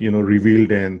like,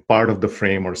 revealed in part of the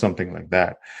frame or something like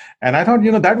that. And I thought,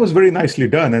 that was very nicely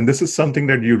done. And this is something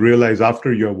that you realize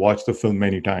after you have watched the film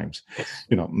many times.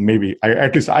 Maybe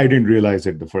at least I didn't realize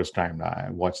it the first time I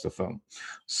watched the film.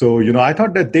 So, I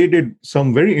thought that they did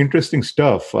some very interesting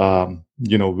stuff,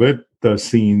 with the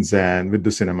scenes and with the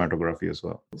cinematography as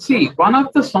well. See, one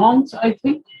of the songs, I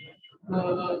think,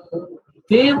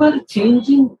 they were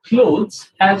changing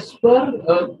clothes as per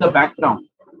the background.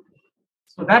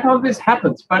 So that always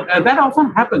happens, but that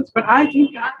often happens. But I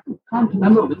think I can't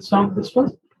remember which song this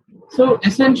was. So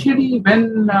essentially,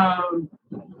 when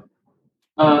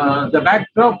the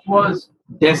backdrop was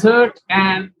desert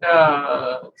and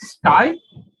sky,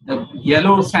 the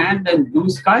yellow sand and blue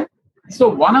sky. So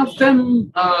one of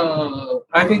them,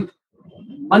 I think,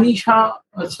 Manisha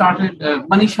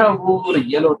Manisha wore a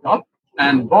yellow top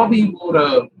and Bobby wore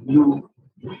a blue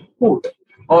coat,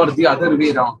 or the other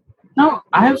way around. Now,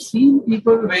 I have seen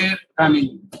people wear,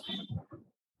 to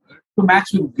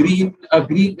match with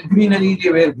greenery,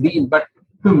 they wear green, but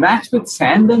to match with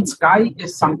sand and sky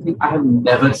is something I have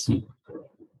never seen.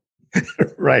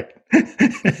 Right.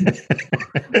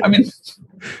 I mean,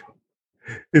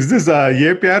 is this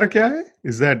Ye Pyar Kya Hai?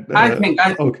 Is that? I think.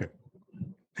 Okay.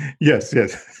 Yes.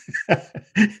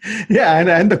 Yeah,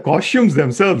 and the costumes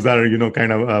themselves are,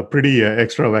 kind of pretty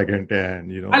extravagant, and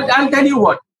I'll tell you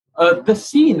what. The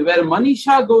scene where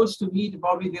Manisha goes to meet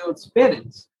Bobby Deol's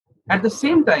parents. At the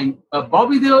same time,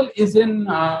 Bobby Deol is in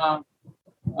Paresh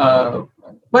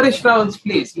Rawal's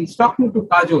place. He's talking to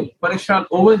Kajol. Paresh Rawal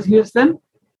overhears them,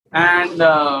 and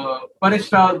Paresh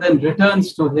Rawal then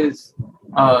returns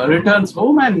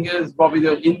home, and here's Bobby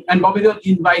Deol, and Bobby Deol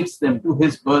invites them to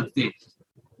his birthday.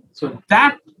 So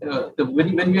that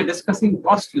when we are discussing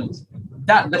costumes,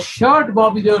 that the shirt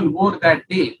Bobby Deol wore that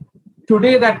day,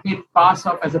 today that may pass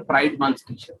off as a Pride Month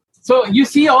t-shirt. So you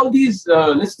see all these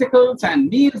listicles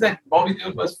and memes that Bobby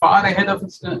Deol was far ahead of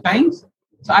his times.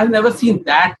 So I've never seen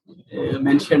that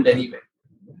mentioned anywhere.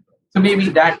 So maybe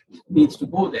that needs to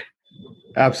go there.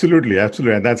 Absolutely.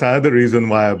 And that's another reason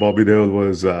why Bobby Deol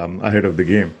was ahead of the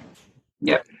game.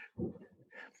 Yeah.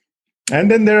 And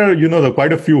then there are,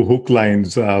 quite a few hook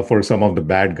lines for some of the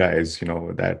bad guys,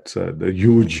 that's the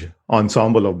huge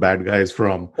ensemble of bad guys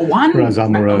from Raza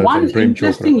Murad One and Prem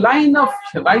interesting Chopra. line of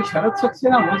Sharat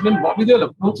Saxena was when Bobby Deol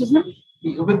approaches him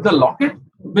with the locket,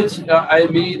 which I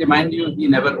may remind you, he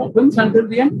never opens until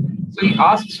the end. So he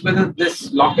asks whether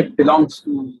this locket belongs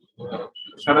to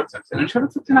Sharat Saxena. And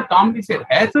Sharat Saxena calmly said,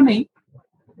 "Hai to nahi,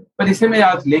 par ise main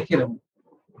aaj leke rahun."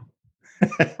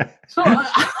 So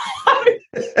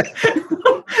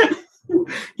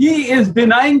he is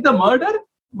denying the murder,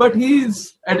 but he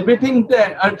is admitting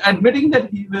that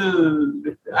he will.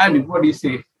 I mean, what do you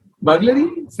say?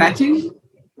 Burglary, snatching?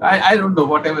 I don't know.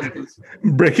 Whatever it is.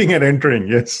 Breaking and entering.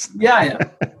 Yes. Yeah.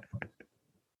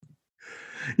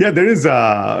 Yeah, there is,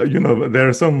 there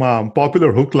are some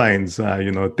popular hook lines,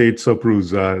 Tej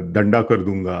Sapru's Danda Kar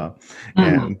Dunga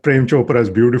and Prem Chopra's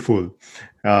Beautiful.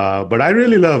 But I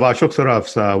really love Ashok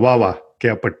Saraf's Wah Wah,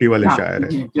 Kya Patti Wale Shaar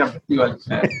Hai. Kya Patti Wale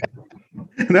Shaar Hai.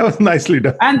 That was nicely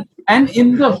done. And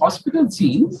in the hospital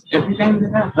scenes, every time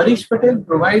Harish Patel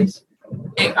provides,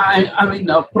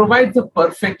 provides the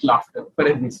perfect laughter for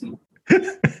every scene.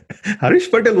 Harish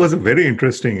Patel was a very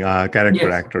interesting character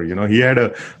actor. He had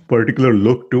a particular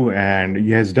look too, and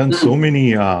he has done so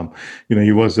many.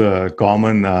 He was a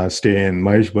common stay in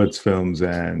Mahesh Bhatt's films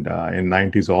and in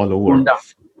 90s all over. Gunda.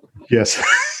 Yes.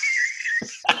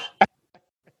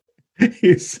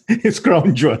 his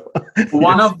crown jewel.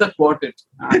 One of the quartet.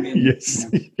 Yes.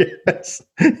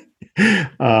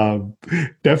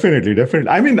 Definitely.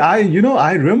 I mean,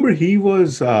 I remember he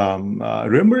was,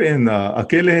 remember in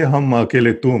Akele Hum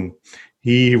Akele Tum,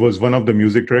 he was one of the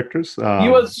music directors. He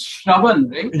was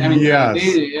Shravan, right? I mean,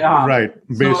 yes, right.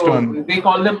 Based on, they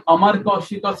call them Amar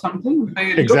Kaushik or something.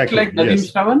 They exactly, looked like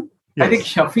Nadeem Shravan. Yes. I think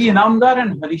Shafi Inamdar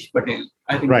and Harish Patel.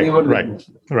 I think they were right.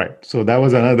 So that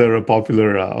was another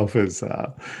popular of his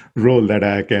role that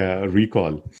I can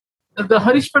recall. The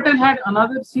Harish Patel had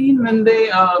another scene when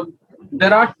there are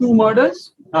two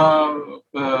murders, Raj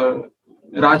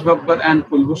Babbar and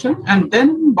Kulbhushan, and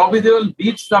then Bobby Deol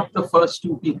beats up the first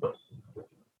two people.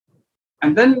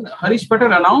 And then Harish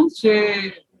Patel announced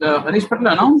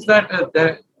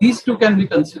that these two can be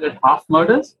considered half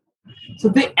murders.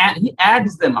 So he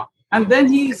adds them up. And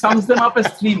then he sums them up as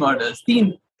three murders.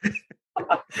 Keeping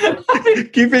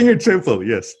it simple,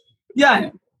 yes. Yeah.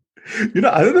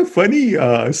 Another funny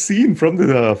scene from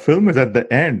the film is at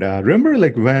the end. Remember,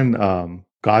 like when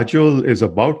Kajol is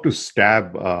about to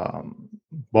stab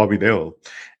Bobby Deol,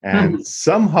 and Mhm.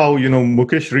 somehow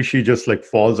Mukesh Rishi just like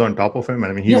falls on top of him.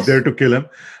 And I mean, he's there Yes. to kill him,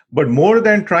 but more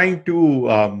than trying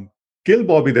to kill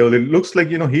Bobby Deol, it looks like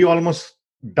he almost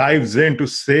dives in to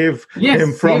save him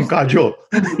Yes. from Saves him. Kajol,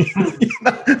 Mhm.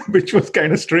 Mhm. which was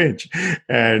kind of strange.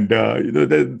 And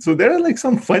so there are like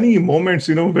some funny moments,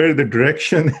 where the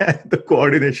direction and the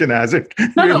coordination hasn't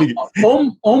No, no. really.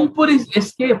 Ompuri's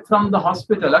escape from the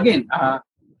hospital again.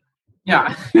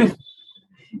 Yeah,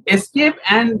 escape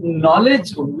and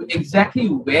knowledge exactly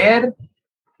where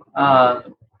uh,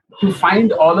 to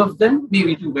find all of them,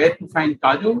 maybe to where to find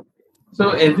Kajol.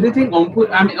 So everything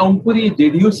Ompuri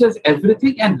deduces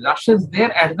everything and rushes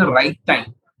there at the right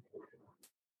time.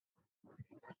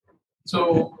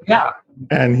 So yeah.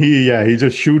 And he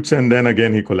just shoots and then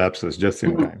again he collapses just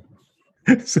in Mhm. time.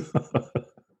 So,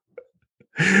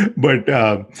 but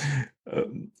uh,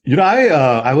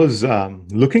 I was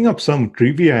looking up some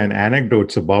trivia and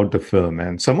anecdotes about the film,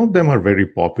 and some of them are very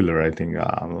popular, I think.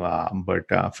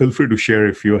 But feel free to share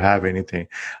if you have anything.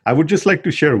 I would just like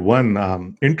to share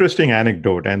one interesting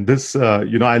anecdote, and this,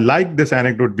 I like this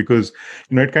anecdote because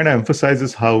it kind of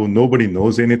emphasizes how nobody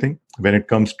knows anything when it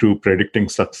comes to predicting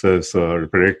success or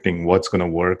predicting what's going to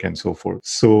work and so forth.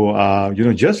 So,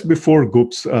 just before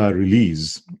Gupt's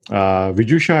release,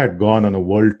 Vijusha had gone on a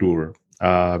world tour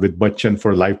with Bachchan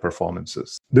for live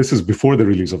performances. This is before the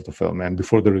release of the film and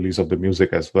before the release of the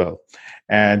music as well.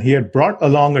 And he had brought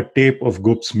along a tape of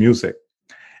Gupt's music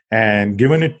and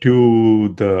given it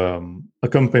to the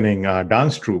accompanying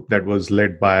dance troupe that was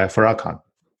led by Farah Khan.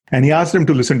 And he asked them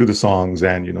to listen to the songs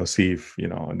and see if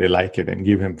they like it and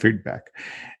give him feedback.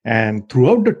 And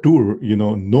throughout the tour,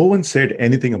 no one said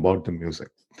anything about the music.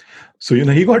 So,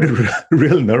 he got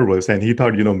real nervous and he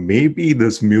thought, maybe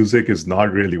this music is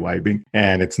not really vibing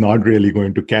and it's not really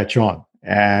going to catch on.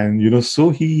 And,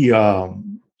 so he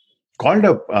called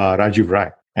up Rajiv Rai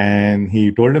and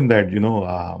he told him that,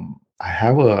 I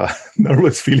have a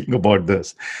nervous feeling about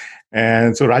this.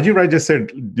 And so Rajiv Rai just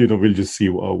said, we'll just see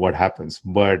what happens.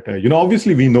 But,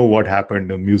 obviously we know what happened.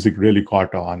 The music really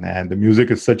caught on and the music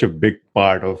is such a big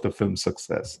part of the film's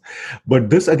success. But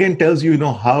this again tells you,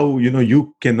 how,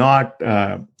 you cannot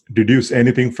deduce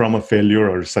anything from a failure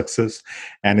or success.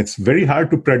 And it's very hard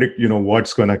to predict,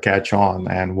 what's going to catch on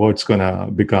and what's going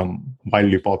to become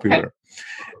wildly popular.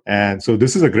 And so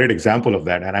this is a great example of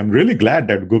that. And I'm really glad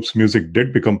that Gupt's music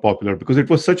did become popular because it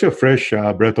was such a fresh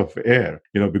breath of air,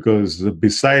 because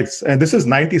besides, and this is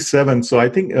 97. So I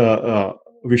think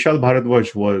Vishal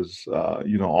Bharadwaj was,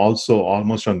 also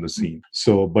almost on the scene.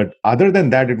 So, but other than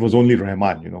that, it was only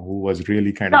Rahman, who was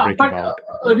really kind of Yeah, breaking but out.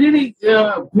 really,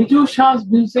 Viju Shah's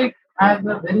music had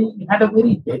a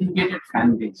very dedicated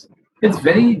fan base. It's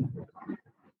very.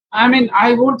 I mean,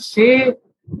 I would say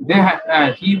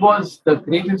he was the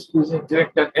greatest music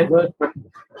director ever, but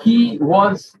Viju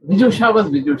Shah was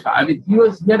Viju Shah. I mean,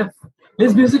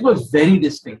 his music was very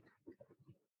distinct.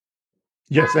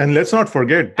 Yes, and let's not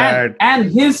forget And that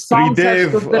and his songs have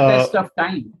Tridev. stood the test of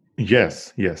time.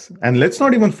 Yes, yes. And let's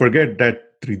not even forget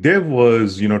that Tridev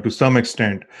was, to some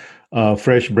extent, a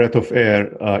fresh breath of air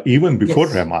even before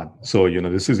Yes. Rahman. So,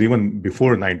 this is even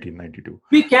before 1992.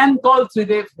 We can call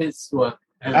Tridev his work.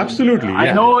 Absolutely, I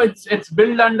yeah. know it's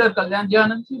built under Kalyan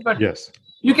Jananji, but Yes.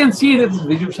 you can see this is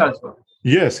Viju Shah's work.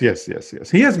 Yes.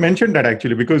 He has mentioned that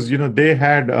actually because, they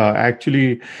had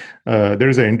there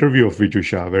is an interview of Viju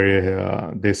Shah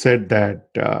where they said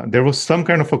that there was some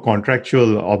kind of a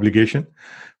contractual obligation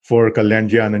for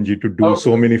Kalyanji Anandji to do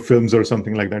so many films or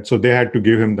something like that. So they had to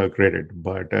give him the credit.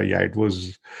 But it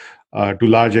was to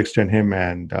large extent him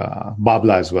and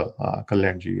Babla as well,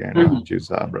 Kalyanji and Anandji's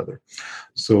brother.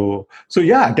 So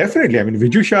yeah, definitely. I mean,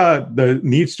 Viju Shah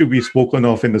needs to be spoken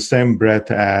of in the same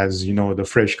breath as, the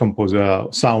fresh composer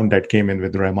sound that came in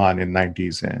with Rahman in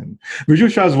 90s. And Viju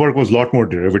Shah's work was a lot more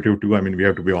derivative too. I mean, we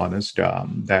have to be honest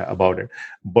about it.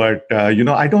 But,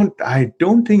 I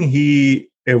don't think he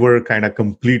ever kind of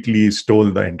completely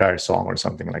stole the entire song or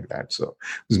something like that. So it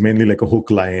was mainly like a hook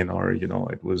line or,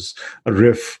 it was a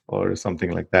riff or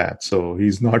something like that. So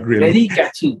he's not really very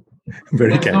catchy.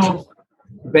 very catchy.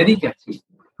 Very catchy.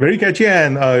 Very catchy.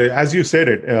 And as you said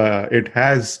it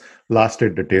has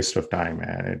lasted the taste of time.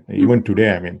 And even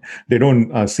today, I mean, they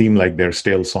don't seem like they're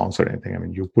stale songs or anything. I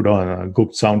mean, you put on a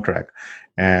Gupt soundtrack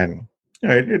and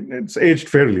it's aged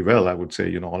fairly well, I would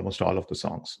say, almost all of the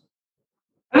songs.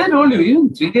 And I told you, even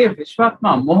Tridev,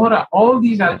 Vishwatma, Mohra, all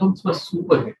these albums were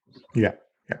super hits. Yeah.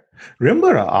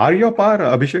 Remember Arya Par,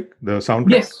 Abhishek, the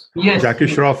soundtrack? Yes. Jackie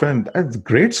Shroff, and that's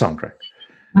great soundtrack.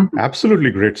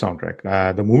 Absolutely great soundtrack.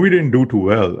 The movie didn't do too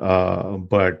well,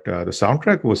 but the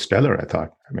soundtrack was stellar, I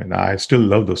thought. I mean, I still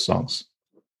love those songs.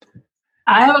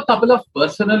 I have a couple of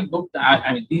personal books.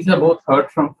 I mean, these are both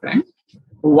heard from friends.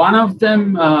 One of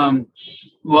them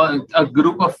was a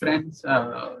group of friends.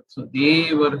 So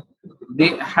they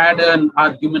had an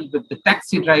argument with the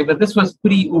taxi driver. This was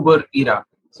pre-Uber era.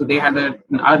 So they had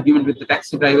an argument with the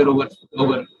taxi driver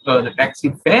over the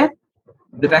taxi fare.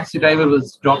 The taxi driver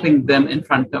was dropping them in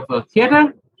front of a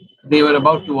theater. They were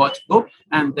about to watch Gupt,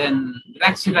 and then the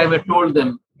taxi driver told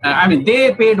them. I mean,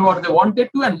 they paid what they wanted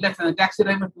to and left, and the taxi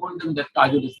driver told them that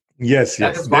Kajol is. Yes,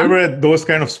 That yes. is There one. were those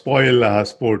kind of spoil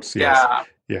sports. Yes. Yeah.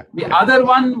 Yeah. The other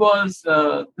one was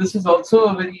this is also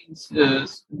a very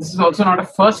this is also not a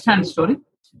first-hand story,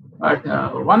 but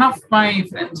one of my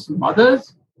friend's mother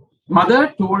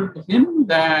told him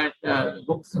that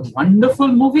it's a wonderful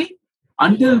movie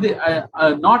until the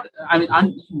not I mean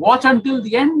watch until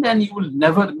the end and you will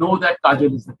never know that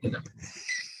Kajol is the killer.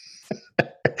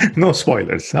 No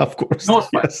spoilers, of course. No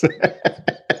spoilers. Yes.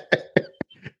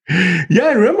 Yeah,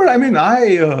 I remember. I mean,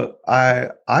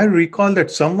 I recall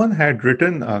that someone had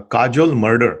written Kajol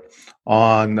murder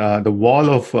on the wall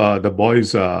of the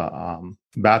boys'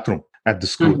 bathroom at the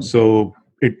school. Mhm. So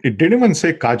it didn't even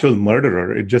say Kajol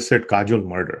murderer; it just said Kajol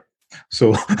murder.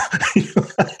 So,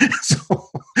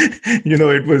 so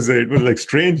it was like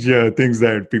strange things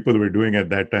that people were doing at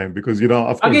that time because of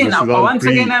course Again, this is all once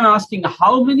again, I'm asking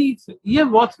how many. You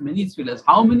have watched many thrillers.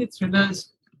 How many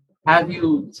thrillers have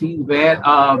you seen where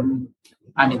I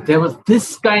mean there was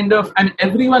this kind of I mean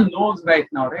everyone knows right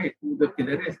now, right, who the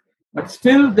killer is, but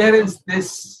still there is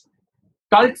this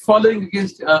cult following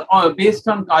against or based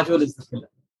on Kajol is the killer.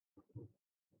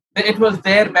 It was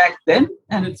there back then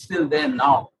and it's still there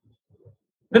now.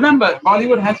 Remember,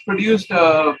 Bollywood has produced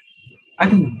I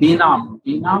think Beenam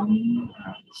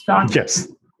started.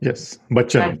 Yes,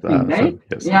 Bachchan, That thing, right?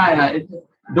 yes. Yeah.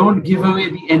 Don't give away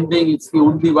the ending. It's the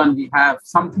only one we have.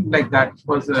 Something like that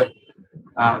was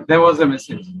there was a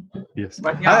message. Yes.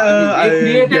 But yeah, they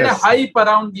created yes. a hype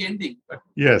around the ending. But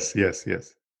Yes.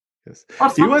 or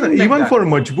something Even like for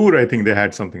Majboor, I think they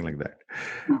had something like that.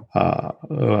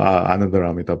 Another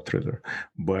Amitabh thriller.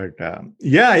 But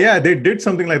yeah, they did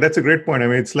something like that's a great point. I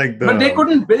mean, it's like but they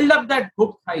couldn't build up that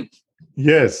book hype.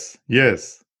 Yes.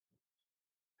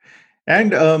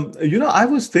 And I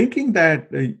was thinking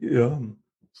that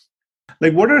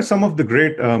like what are some of the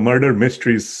great murder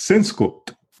mysteries since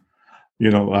Gupt?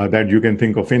 That you can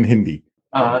think of in Hindi.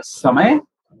 Samay.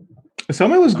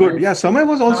 Samay was good. Yeah, Samay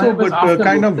was also, but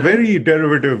kind of very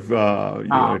derivative.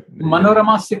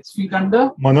 Manorama 6 Feet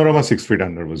Under. Manorama 6 Feet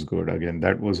Under was good. Again,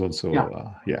 that was also,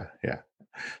 yeah.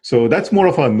 So that's more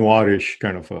of a noirish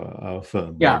kind of a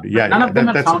film. Yeah, none of them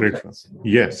that's a great film.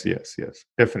 Yes,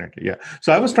 definitely. Yeah.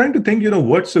 So I was trying to think,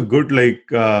 what's a good like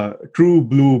true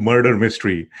blue murder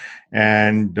mystery,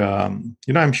 and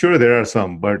I'm sure there are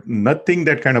some, but nothing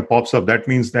that kind of pops up. That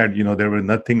means that there were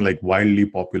nothing like wildly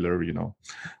popular,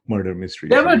 murder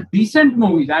mysteries. There were decent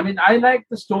movies. I mean, I like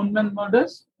the Stoneman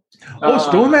Murders.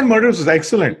 Stoneman Murders was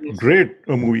excellent. Yes. Great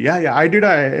movie. Yeah. I did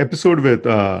an episode with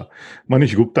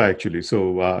Manish Gupta actually.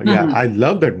 So I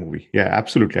love that movie. Yeah,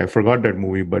 absolutely. I forgot that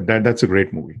movie, but that's a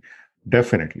great movie.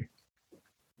 Definitely.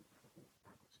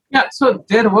 Yeah, so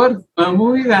there were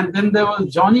movies, and then there was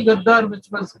Johnny Gaddar, which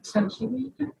was essentially,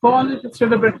 you could call it a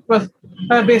thriller, but it was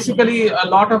basically a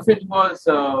lot of it was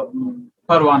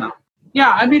Parwana.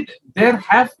 Yeah, I mean, there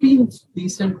have been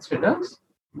decent thrillers,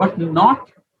 but not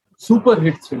super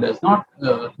hit thrillers. Not,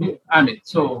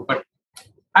 but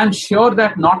I'm sure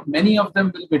that not many of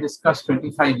them will be discussed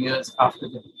 25 years after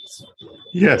the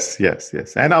release.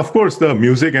 Yes. And of course, the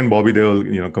music and Bobby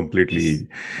Deol, completely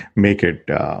make it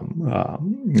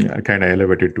kind of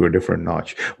elevated to a different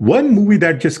notch. One movie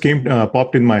that just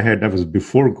popped in my head that was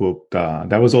before Gupt,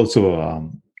 that was also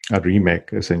a remake,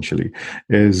 essentially,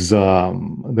 is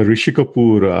the Rishi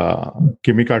Kapoor,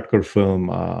 Kimi Katkar film,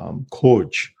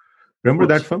 Khoj. Remember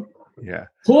that film? Yeah.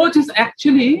 Khoj is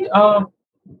actually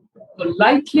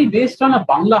likely based on a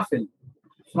Bangla film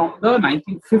from the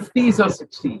 1950s or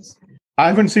 60s. I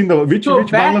haven't seen which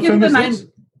Bangla film is this?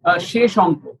 Shesh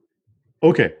Onko.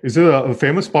 Okay. Is it a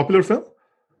famous, popular film?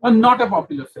 Not a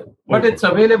popular film, but it's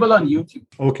available on YouTube.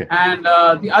 Okay. And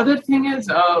the other thing is,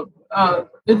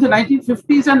 in the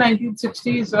 1950s and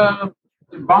 1960s,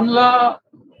 Bangla,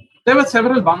 there were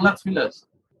several Bangla thrillers.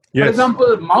 Yes. For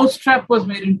example, Mousetrap was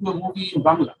made into a movie in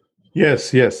Bangla.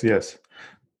 Yes.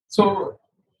 So,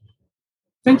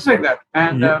 things like that.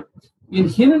 And in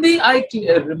Hindi, I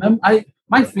remember,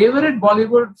 my favorite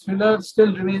Bollywood thriller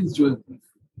still remains Jewel Thief.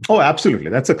 Oh,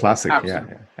 absolutely. That's a classic. Yeah,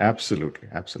 Absolutely. yeah. Absolutely.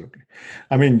 Absolutely.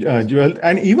 I mean, Joel,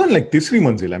 and even like Tisri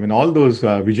Manzil, I mean, all those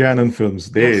Vijayanand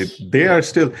films, Yes. they are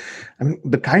still, I mean,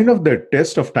 the kind of the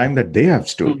test of time that they have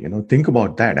stood, Mm. think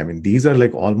about that. I mean, these are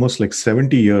like almost like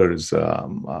 70 years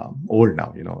old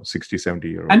now, 60,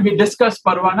 70-year old. And we discussed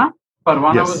Parwana.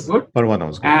 Parwana was Yes. good. Parvana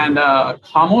was good. And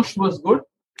Khamosh was good.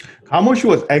 Khamosh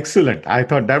was excellent. I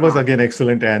thought that was Ah, again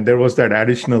excellent, and there was that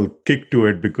additional kick to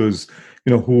it because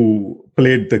who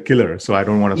played the killer. So I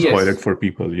don't want to spoil it yes. for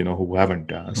people who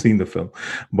haven't seen the film.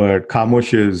 But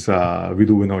Khamosh is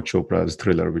Vidhu Vinod Chopra's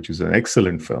thriller, which is an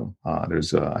excellent film. There's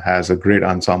has a great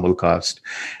ensemble cast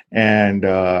and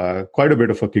quite a bit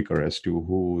of a kicker as to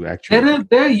who actually.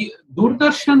 There,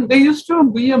 Doordarshan, there used to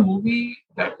be a movie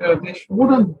that they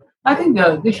showed on, I think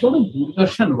they showed on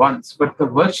Doordarshan once, but the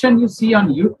version you see on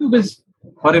YouTube is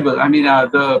horrible. I mean,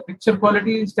 the picture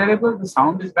quality is terrible, the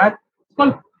sound is bad. It's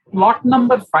called Plot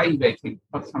Number 5, I think,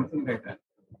 or something like that.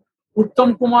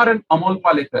 Uttam Kumar and Amol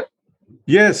Palekar.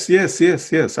 Yes, yes, yes,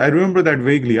 yes. I remember that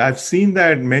vaguely. I've seen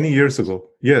that many years ago.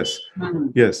 Yes,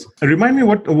 Mhm. yes. Remind me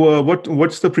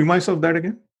what's the premise of that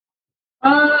again?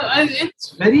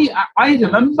 It's very. I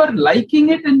remember liking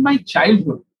it in my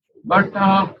childhood, but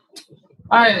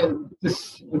I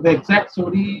the exact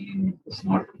story is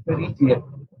not very clear.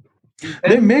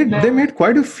 They made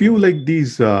quite a few like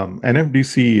these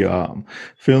NFDC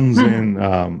films in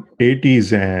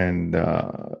 80s and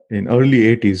in early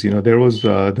 80s. There was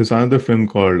this another film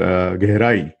called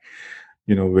Gehrai,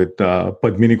 with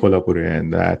Padmini Kolhapure,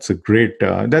 and that's a great.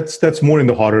 That's more in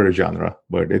the horror genre,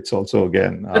 but it's also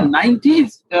again. The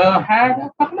 90s had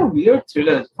a couple of weird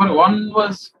thrillers. For one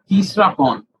was Tisra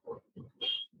Kaun.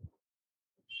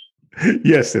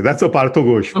 Yes, that's a Partho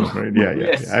Ghosh film, right? Yeah, yeah, yeah.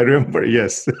 Yes, I remember.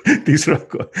 Yes, Tisra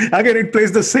Kaun. Again, it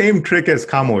plays the same trick as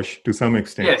Khamosh to some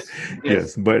extent. yes, Yes,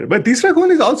 yes, but Tisra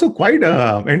Kaun is also quite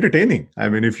entertaining. I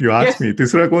mean, if you ask yes. me,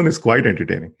 Tisra Kaun is quite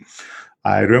entertaining.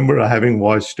 I remember having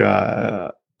watched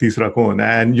Tisra Kaun,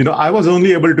 and I was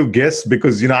only able to guess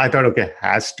because I thought, okay,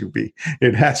 has to be,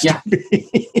 it has to Yeah,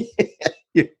 be.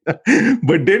 Yeah.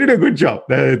 But they did a good job.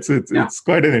 yeah. It's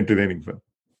quite an entertaining film.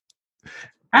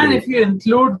 And Great. if you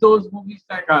include those movies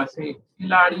like, say,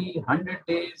 Khiladi, 100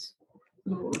 Days,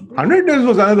 so 100 Days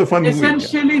was another fun movie.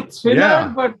 essentially thriller,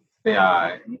 Yeah. but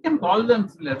you can call them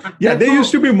thriller. But Yeah, they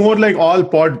used to be more like all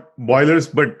pod boilers,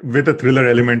 but with a thriller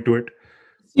element to it.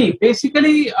 see,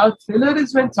 basically, a thriller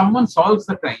is when someone solves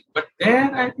the crime. But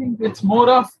there, I think it's more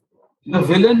of the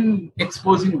villain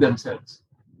exposing themselves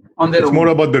on their It's more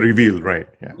own. about the reveal, right?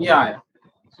 Yeah. Yeah.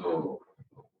 So,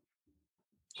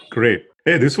 Great.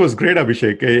 Hey, this was great,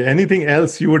 Abhishek. Hey, anything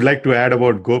else you would like to add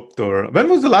about Gupt? Or when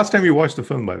was the last time you watched the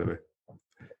film, by the way?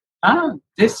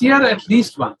 this year at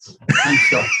least once, I'm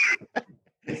sure.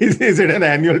 Is it an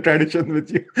annual tradition with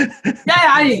you? Yeah,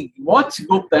 I watch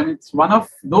Gupt. I mean, it's one of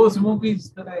those movies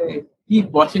that I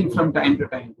keep watching from time to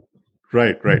time.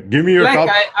 Right, right. Give me your Like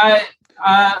top.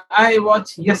 I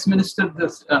watch Yes Minister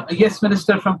Yes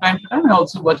Minister from time to time. I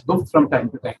also watch Gupt from time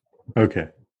to time. Okay.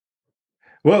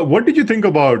 Well, what did you think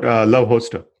about Love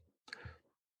Hostel?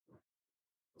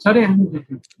 Sorry, I didn't get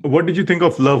you. What did you think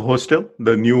of Love Hostel,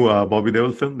 the new Bobby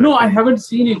Deol film? No, I haven't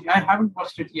seen it. I haven't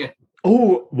watched it yet.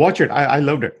 Oh, watch it. I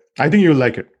loved it. I think you'll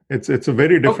like it. It's a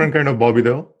very different kind of Bobby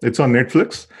Deol. It's on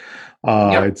Netflix.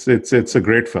 Yeah. It's a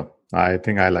great film. I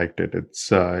think I liked it.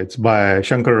 It's by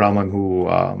Shankar Raman, who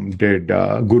did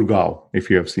Gurgaon, if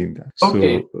you have seen that.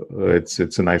 Okay. So it's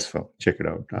a nice film. Check it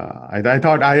out. I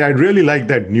thought I really like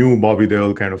that new Bobby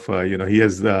Deol kind of. He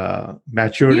has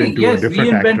matured into a Yes,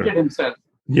 different reinvented actor. himself.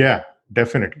 Yeah,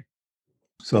 definitly.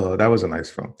 So that was a nice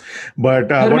film. But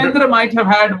Dharmendra might have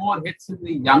had more hits in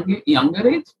the younger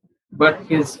age, but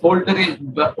his older age,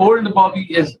 old Bobby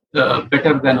is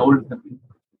better than old Dharmendra.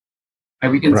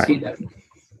 And we can right. see that.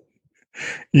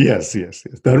 Yes.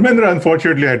 Dharmendra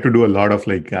unfortunately had to do a lot of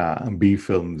like B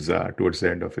films towards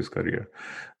the end of his career.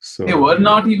 So They were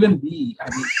not even B. I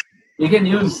mean, you can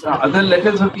use other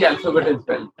letters of the alphabet as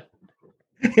well.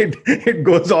 it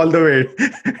goes all the way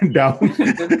down,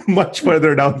 much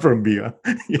further down from B. Huh?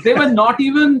 Yeah. They were not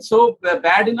even so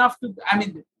bad enough to. I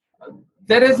mean,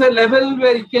 there is a level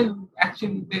where you can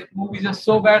actually the movies are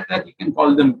so bad that you can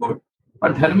call them good.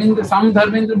 But some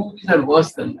Dharmendra movies are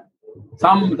worse than that.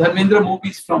 Some Dharmendra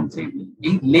movies from say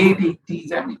the late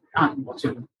 80s, I mean,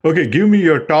 unwatchable. Okay, give me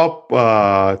your top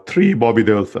 3 Bobby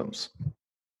Deol films.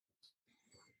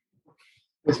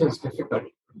 This was difficult.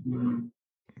 Would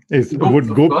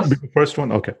Gupt be the first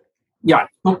one? Okay. Yeah,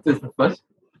 Gupt is the first.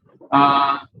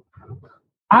 I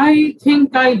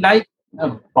think I like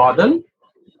Badal,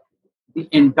 the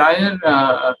entire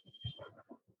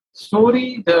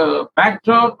story, the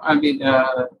backdrop,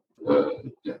 the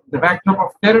backdrop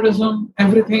of terrorism,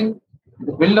 everything,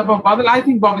 the build-up of Badal, I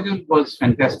think Bobby Deol was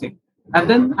fantastic. And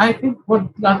then I think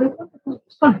what the other one,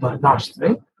 it's not Bardasht,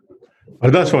 right?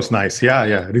 Bardasht was nice.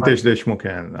 Yeah. Ritesh Deshmukh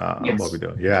and Yes. Bobby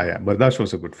Deol. Yeah. Bardasht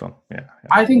was a good film. Yeah.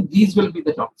 I think these will be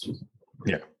the top three.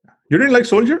 Yeah. You didn't like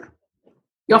Soldier?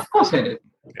 Yeah, of course I did.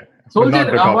 Yeah. But Soldier, not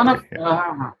the top one of three,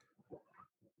 yeah.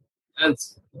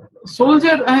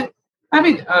 Soldier.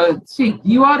 See,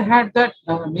 Diwar had that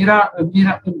Mera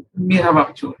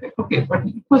Waqt Chhote. Okay, but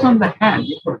it was on the hand.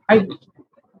 You could hide it.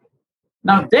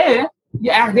 Now there,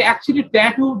 yeah, they actually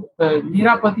tattooed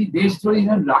Mera Pati Deshdrahi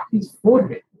on Rakhi's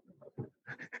forehead.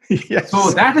 Yes.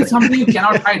 So that is something you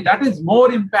cannot hide. That is more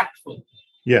impactful.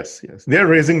 Yes. They're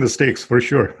raising the stakes for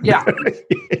sure. Yeah.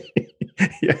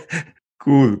 Yeah.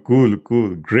 Cool.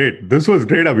 Great. This was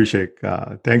great,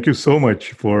 Abhishek. Thank you so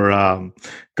much for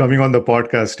coming on the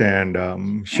podcast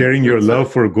and sharing your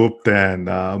love for Gupt and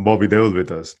Bobby Deol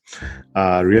with us.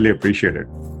 Really appreciate it.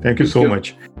 Thank you so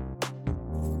much.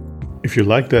 If you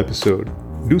liked the episode,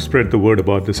 do spread the word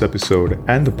about this episode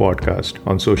and the podcast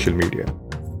on social media.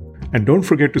 And don't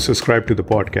forget to subscribe to the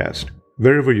podcast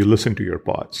wherever you listen to your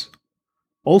pods.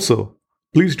 Also,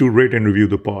 please do rate and review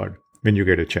the pod when you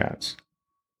get a chance.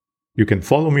 You can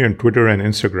follow me on Twitter and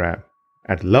Instagram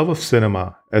at Love of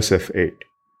Cinema SF8.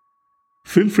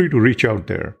 Feel free to reach out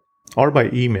there or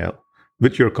by email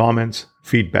with your comments,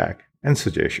 feedback, and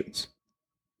suggestions.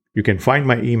 You can find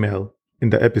my email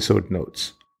in the episode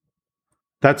notes.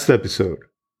 That's the episode.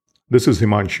 This is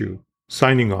Himanshu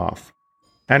signing off.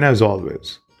 And as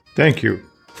always, thank you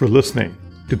for listening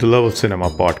to the Love of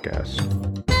Cinema podcast.